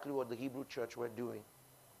 That's exactly what the Hebrew church were doing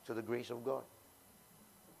to the grace of God.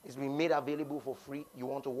 It's been made available for free. You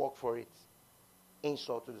want to work for it.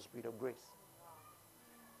 Insult to the spirit of grace.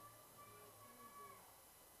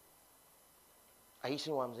 Are you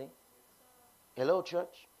seeing what I'm saying? Hello,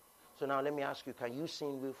 church. So now let me ask you, can you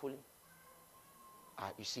sin willfully?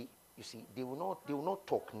 You see, they will not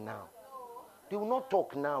talk now. They will not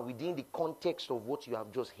talk now within the context of what you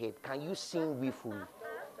have just heard. Can you sin willfully?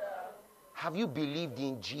 Have you believed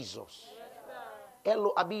in Jesus?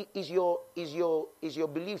 Hello, Abi, is your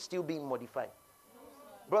belief still being modified?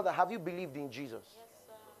 Brother, have you believed in Jesus?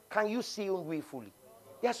 Can you sin willfully?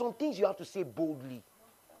 There are some things you have to say boldly.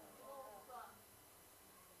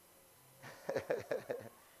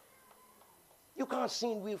 You can't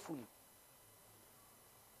sin willfully.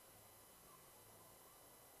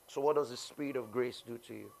 So what does the Spirit of grace do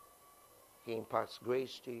to you? He imparts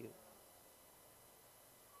grace to you.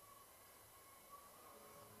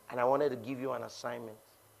 And I wanted to give you an assignment.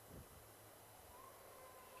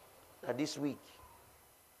 That this week,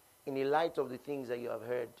 in the light of the things that you have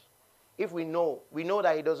heard, if we know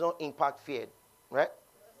that it does not impact fear, right?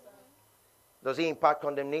 Does it impact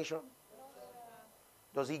condemnation?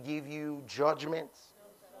 Does he give you judgment?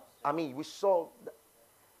 I mean, we saw,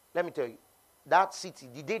 let me tell you, that city,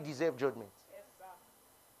 did they deserve judgment?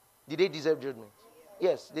 Did they deserve judgment?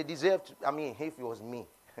 Yes, they deserved, I mean, if it was me,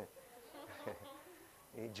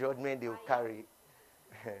 the judgment they will carry,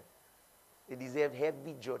 they deserved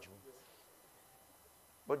heavy judgment.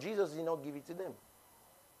 But Jesus did not give it to them.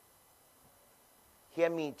 Hear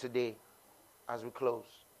me today as we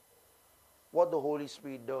close. What the Holy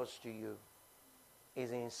Spirit does to you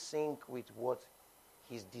is in sync with what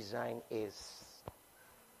his design is.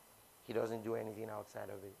 He doesn't do anything outside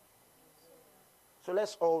of it. So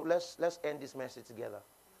let's end this message together.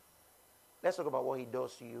 Let's talk about what he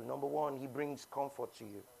does to you. Number one, he brings comfort to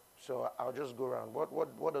you. So I'll just go around.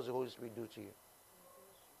 What does the Holy Spirit do to you?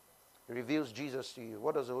 He reveals Jesus to you.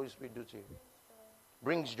 What does the Holy Spirit do to you?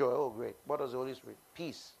 Brings joy. Oh, great. What does the Holy Spirit?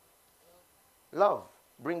 Peace. Love.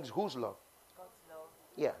 Brings whose love? God's love.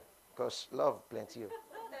 Yeah, because love plenty.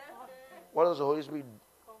 What does the Holy Spirit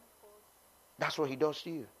do? That's what he does to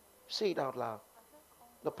you. Say it out loud.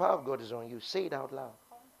 The power of God is on you. Say it out loud.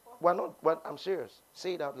 I'm serious.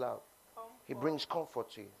 Say it out loud. He brings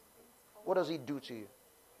comfort to you. What does he do to you?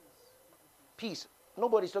 Peace.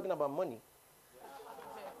 Nobody's talking about money.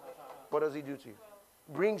 What does he do to you?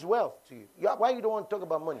 Brings wealth to you. Why you don't want to talk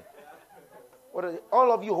about money?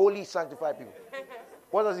 All of you holy, sanctified people.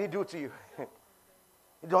 What does he do to you?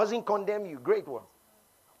 He doesn't condemn you. Great one.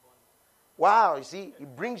 Wow, you see, he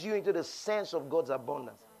brings you into the sense of God's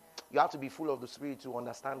abundance. You have to be full of the Spirit to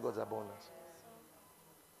understand God's abundance.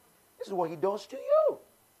 This is what he does to you.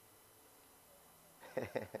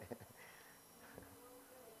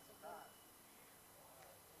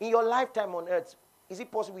 In your lifetime on earth, is it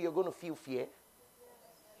possible you're going to feel fear?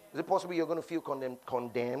 Is it possible you're going to feel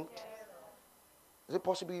condemned? Is it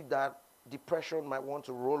possible that depression might want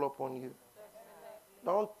to roll up on you?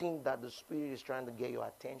 Don't think that the Spirit is trying to get your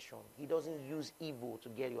attention. He doesn't use evil to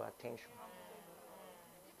get your attention.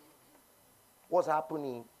 What's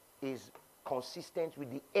happening is consistent with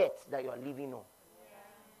the earth that you are living on.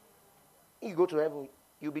 You go to heaven,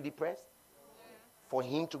 you'll be depressed. For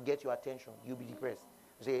him to get your attention, you'll be depressed.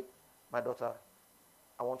 You say, my daughter,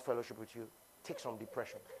 I want fellowship with you. Take some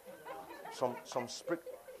depression. Some sprinkle.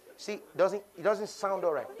 See, it doesn't sound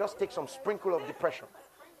all right. Just take some sprinkle of depression.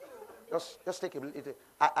 Just take a little.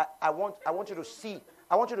 I want you to see.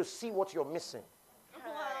 I want you to see what you're missing.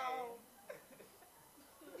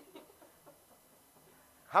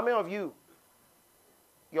 How many of you,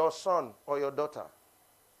 your son or your daughter,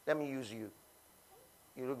 let me use you.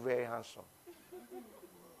 You look very handsome.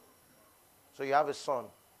 So you have a son.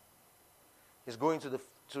 He's going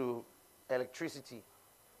to electricity.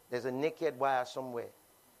 There's a naked wire somewhere,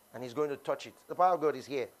 and he's going to touch it. The power of God is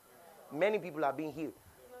here. Many people are being healed.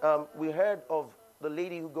 We heard of the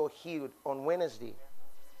lady who got healed on Wednesday.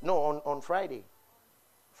 No, on Friday.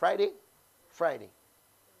 Friday?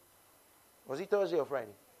 Was it Thursday or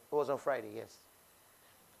Friday? It was on Friday, yes.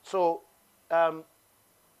 So,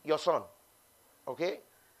 your son, okay?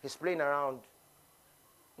 He's playing around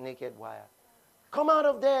naked wire. Come out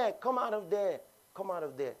of there, come out of there, come out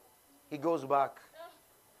of there. He goes back.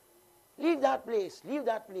 Leave that place, leave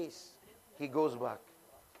that place. He goes back.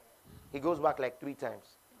 He goes back like 3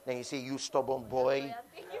 times. Then you say, you stubborn boy.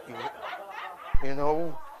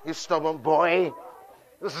 You stubborn boy.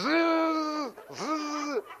 You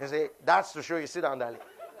say, that's to show you, sit down, darling.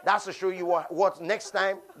 That's to show you what next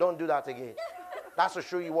time, don't do that again. That's to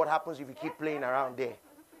show you what happens if you keep playing around there.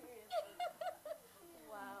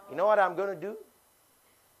 Wow. You know what I'm going to do?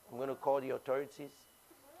 I'm going to call the authorities.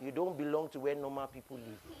 You don't belong to where normal people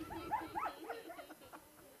live.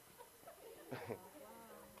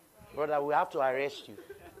 Brother, we have to arrest you.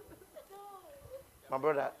 My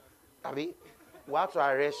brother, Abi, we have to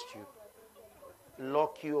arrest you.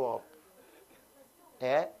 Lock you up.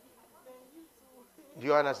 Eh? Do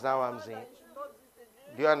you understand what I'm saying?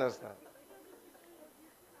 Do you understand?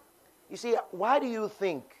 You see, why do you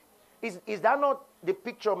think? Is that not the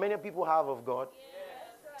picture many people have of God? Yes.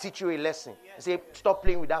 Teach you a lesson. Yes. Say, stop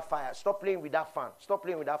playing with that fire. Stop playing with that fan. Stop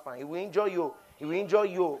playing with that fan. He will enjoy you. He will enjoy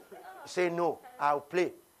you. Say, no, I'll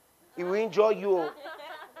play. He will enjoy you.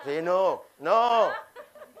 Say, no,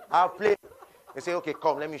 I'll play. They say, okay,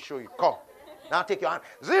 come, let me show you. Come. Now take your hand.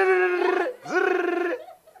 Zrrr, zrrr.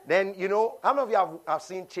 Then, how many of you have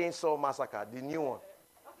seen Chainsaw Massacre, the new one?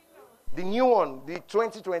 The new one, the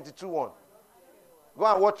 2022 one. Go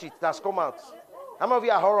and watch it. That's come out. How many of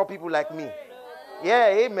you are horror people like me? Yeah,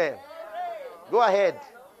 amen. Go ahead.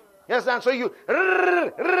 You understand? So you,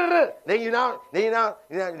 then you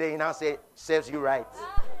now say, serves you right.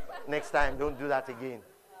 Next time, don't do that again.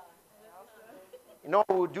 You know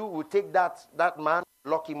what we'll do? We'll take that man,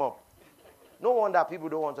 lock him up. No wonder people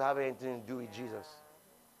don't want to have anything to do with Jesus.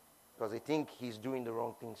 Because they think he's doing the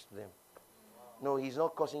wrong things to them. No, he's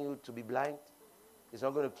not causing you to be blind. He's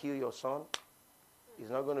not going to kill your son.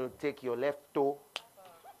 He's not going to take your left toe.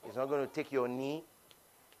 He's not going to take your knee.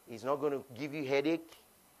 He's not going to give you headache.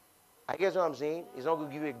 I guess what I'm saying? He's not going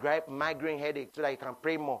to give you a migraine headache so that you can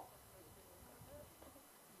pray more.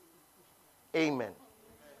 Amen.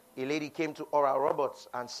 A lady came to Oral Roberts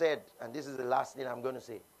and said, and this is the last thing I'm going to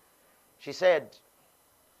say. She said,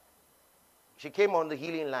 she came on the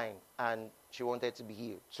healing line and she wanted to be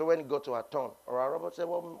healed. So when it got to her turn, Oral Roberts said,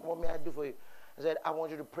 what may I do for you? I said, I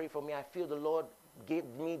want you to pray for me. I feel the Lord gave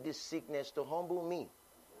me this sickness to humble me.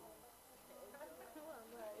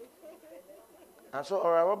 And so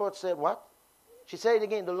Oral Roberts said, what? She said it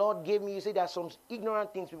again, the Lord gave me, you see, there are some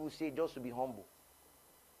ignorant things people say just to be humble.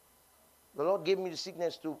 The Lord gave me the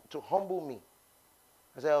sickness to humble me.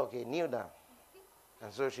 I said, okay, kneel down.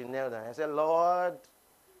 And so she knelt down. I said, Lord,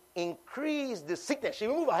 increase the sickness. She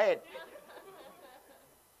moved her head.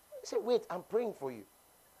 I said, wait, I'm praying for you.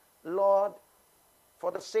 Lord,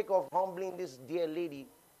 for the sake of humbling this dear lady,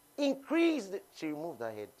 increase the... She removed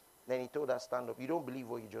her head. Then he told her, stand up. You don't believe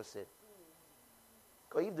what you just said.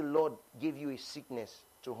 Because if the Lord gave you a sickness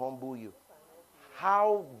to humble you,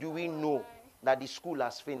 how do we know that the school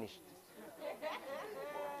has finished?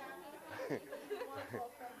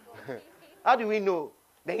 How do we know?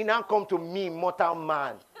 Then he now come to me, mortal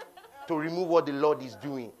man, to remove what the Lord is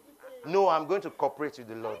doing. No, I'm going to cooperate with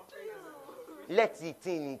the Lord. Let the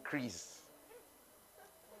thing increase.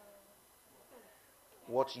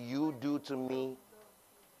 What you do to me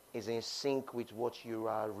is in sync with what you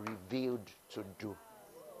are revealed to do.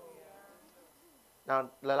 Now,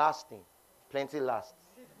 the last thing. Plenty last.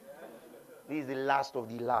 This is the last of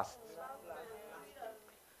the last.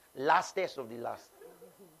 Lastest of the last.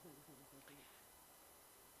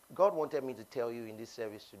 God wanted me to tell you in this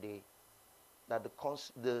service today that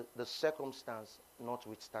the circumstance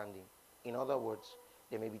notwithstanding. In other words,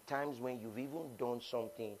 there may be times when you've even done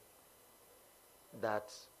something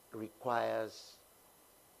that requires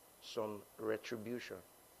some retribution,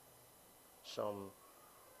 some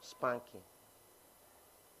spanking,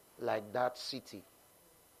 like that city.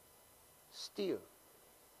 Still,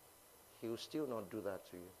 he will still not do that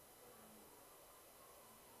to you.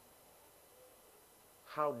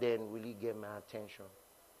 How then will he get my attention?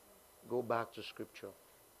 Go back to scripture.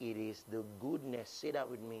 It is the goodness, say that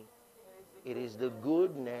with me. It is the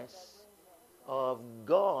goodness of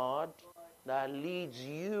God that leads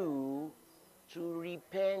you to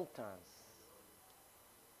repentance.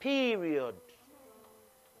 Period.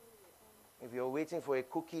 If you're waiting for a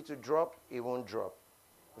cookie to drop, it won't drop.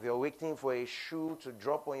 If you're waiting for a shoe to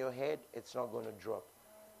drop on your head, it's not going to drop.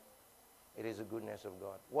 It is the goodness of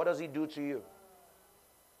God. What does he do to you?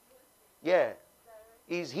 Yeah.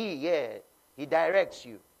 Is he? Yeah. He directs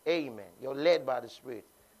you. Amen. You're led by the Spirit.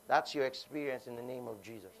 That's your experience in the name of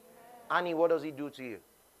Jesus. Annie, what does he do to you?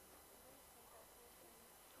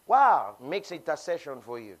 Wow. Makes intercession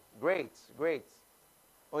for you. Great. Great.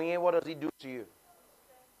 Onye, what does he do to you?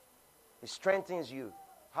 He strengthens you.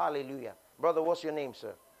 Hallelujah. Brother, what's your name,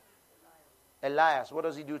 sir? Elias, what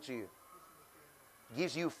does he do to you?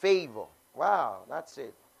 Gives you favor. Wow, that's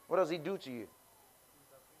it. What does he do to you?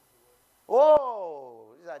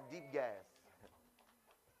 Oh, these are deep guys.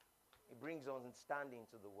 He brings understanding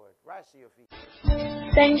to the word. Rise to your feet.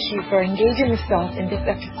 Thank you for engaging with us in this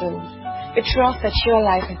episode. We trust that your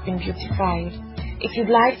life has been beautified. If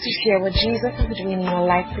you'd like to share what Jesus is doing in your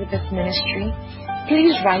life through this ministry,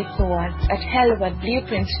 please write to us at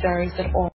hello@blueprintstories.org.